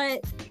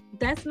 But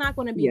that's not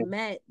going to be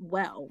met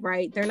well,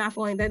 right? It's not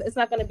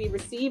going to be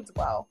received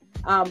well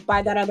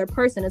by that other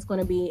person. It's going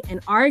to be an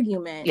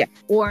argument,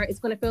 or it's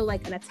going to feel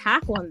like an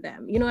attack on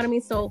them. You know what I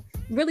mean? So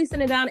really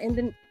sitting down and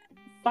then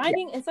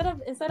finding instead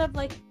of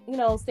like, you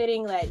know,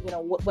 stating that, you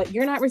know, what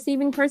you're not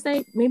receiving per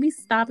se, maybe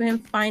stop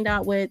and find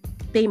out what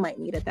they might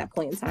need at that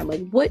point in time.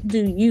 Like, what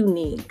do you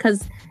need?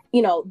 Because,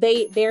 you know,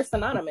 they're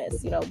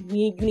synonymous. You know,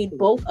 you need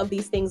both of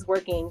these things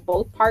working,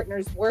 both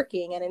partners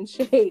working and in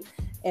shape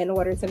in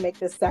order to make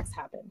this sex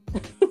happen.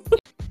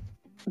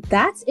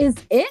 That is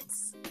it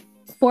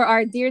for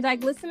our Dear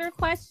Dyke listener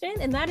question,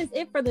 and that is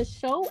it for the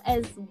show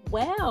as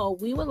well.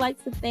 We would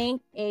like to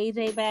thank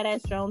AJ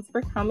Badass Jones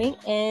for coming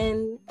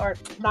in, or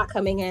not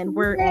coming in.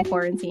 We're in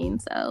quarantine,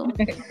 so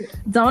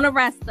don't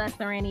arrest us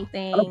or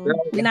anything.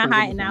 We're not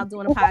hiding out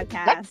doing a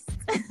podcast.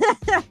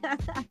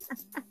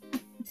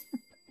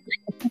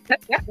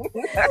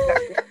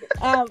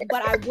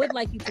 But I would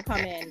like you to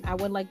come in. I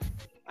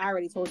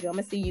already told you, I'm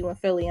gonna see you in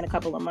Philly in a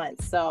couple of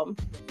months, so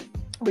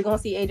we're going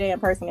to see AJ in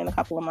person in a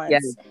couple of months.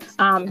 Yes.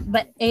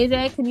 But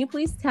AJ, can you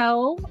please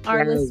tell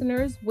our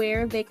listeners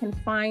where they can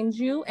find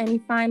you? Any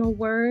final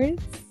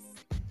words?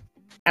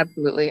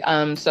 Absolutely.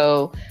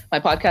 So my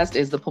podcast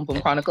is the Pum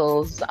Pum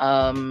Chronicles.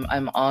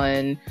 I'm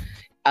on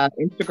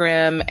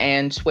Instagram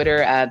and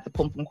Twitter at the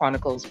Pum Pum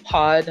Chronicles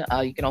Pod.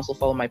 You can also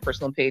follow my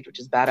personal page, which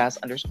is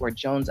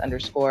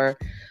badass_Jones_.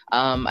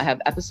 I have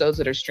episodes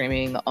that are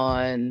streaming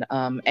on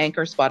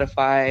Anchor,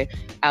 Spotify,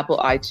 Apple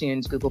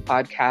iTunes, Google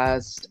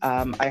Podcasts,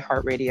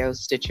 iHeartRadio,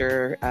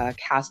 Stitcher,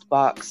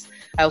 Castbox.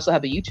 I also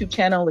have a YouTube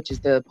channel, which is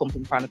the Pum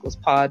Pum Chronicles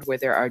Pod, where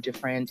there are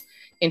different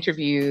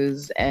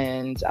interviews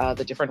and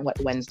the different Wet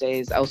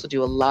Wednesdays. I also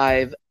do a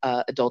live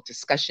adult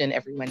discussion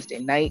every Wednesday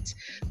night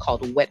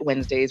called Wet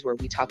Wednesdays, where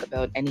we talk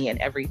about any and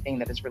everything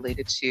that is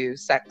related to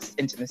sex,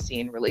 intimacy,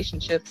 and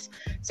relationships,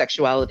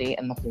 sexuality,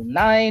 and the whole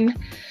nine.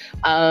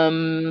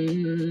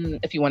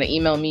 If you want to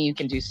email me, you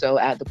can do so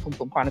at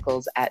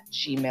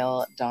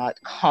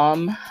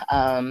thepumpumpchronicles@gmail.com.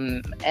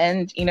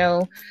 And, you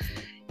know,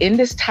 in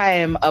this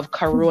time of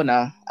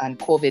Corona and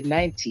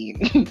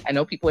COVID-19, I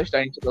know people are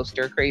starting to go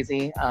stir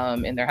crazy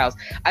in their house.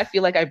 I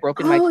feel like I've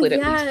broken my clit at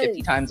least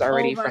 50 times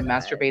already from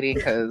masturbating,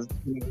 because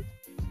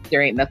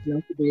there ain't nothing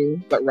else to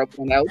do but rub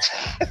one out.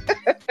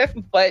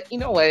 But you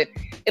know what?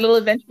 It'll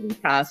eventually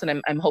pass,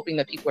 and I'm hoping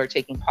that people are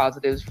taking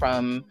positives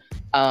from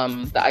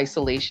the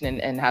isolation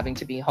and having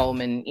to be home,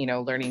 and, you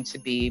know, learning to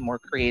be more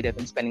creative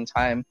and spending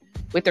time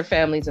with their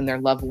families and their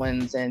loved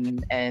ones,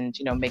 and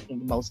you know, making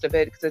the most of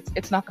it, because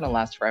it's not going to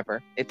last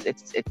forever.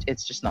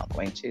 It's just not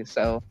going to.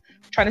 So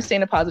trying to stay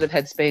in a positive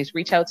headspace,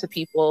 reach out to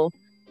people,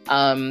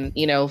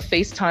 you know,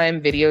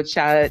 FaceTime, video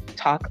chat,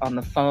 talk on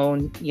the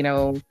phone, you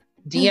know,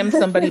 DM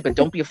somebody, but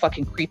don't be a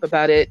fucking creep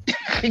about it.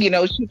 You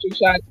know, shoot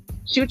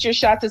your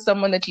shot to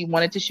someone that you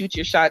wanted to shoot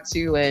your shot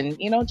to, and,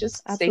 you know,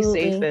 just stay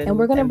safe. And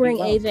we're going to bring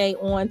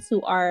AJ on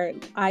to our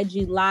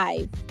IG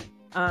Live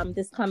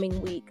this coming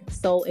week.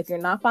 So if you're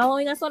not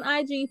following us on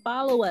IG,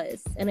 follow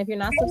us. And if you're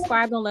not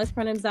subscribed on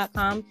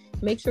lesprentims.com,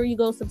 make sure you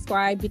go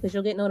subscribe, because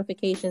you'll get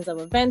notifications of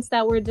events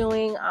that we're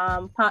doing,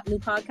 new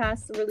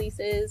podcast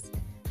releases,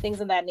 things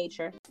of that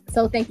nature.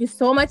 So thank you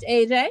so much,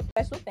 AJ.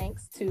 Special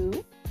thanks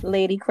to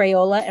Lady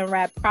Crayola and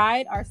Rad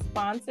Pride, our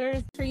sponsors.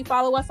 Make sure you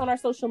follow us on our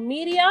social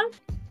media.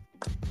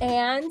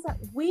 And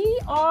we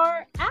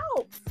are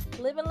out.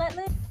 Live and let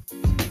live.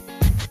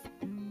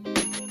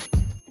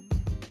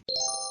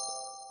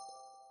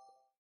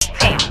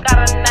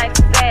 Got a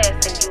nice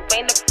ass and you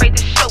ain't afraid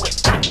to show it.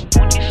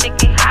 Won't you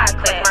shake it high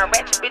class? My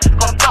ratchet bitch is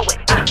gon' throw it.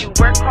 You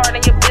work hard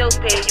and your bills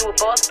paid. You a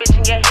boss bitch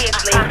and your head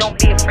slave. Don't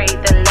be afraid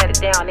to let it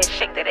down and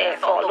shake that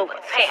ass all over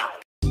town.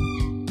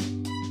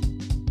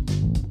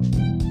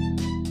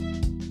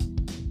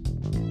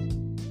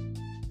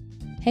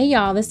 Hey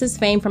y'all, this is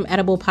Fame from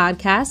Edible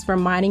Podcast,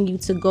 reminding you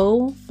to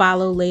go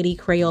follow Lady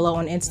Crayola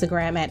on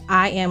Instagram at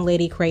I am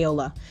Lady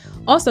Crayola.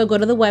 Also, go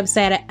to the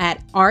website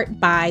at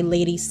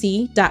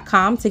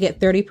artbyladyc.com to get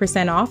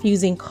 30% off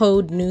using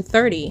code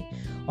NEW30.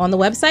 On the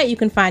website, you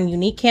can find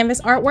unique canvas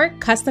artwork,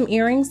 custom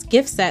earrings,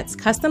 gift sets,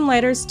 custom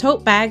lighters,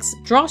 tote bags,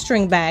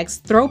 drawstring bags,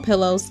 throw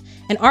pillows,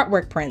 and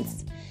artwork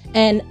prints.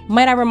 And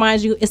might I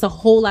remind you, it's a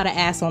whole lot of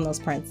ass on those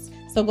prints.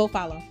 So go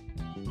follow.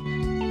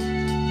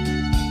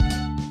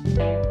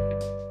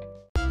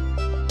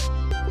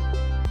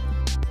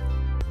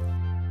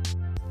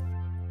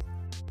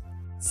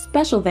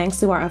 Special thanks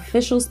to our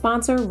official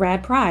sponsor,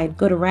 Rad Pride.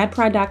 Go to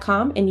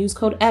radpride.com and use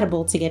code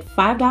EDIBLE to get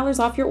 $5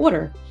 off your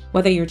order.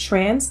 Whether you're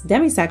trans,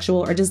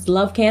 demisexual, or just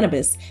love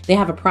cannabis, they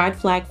have a pride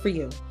flag for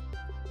you.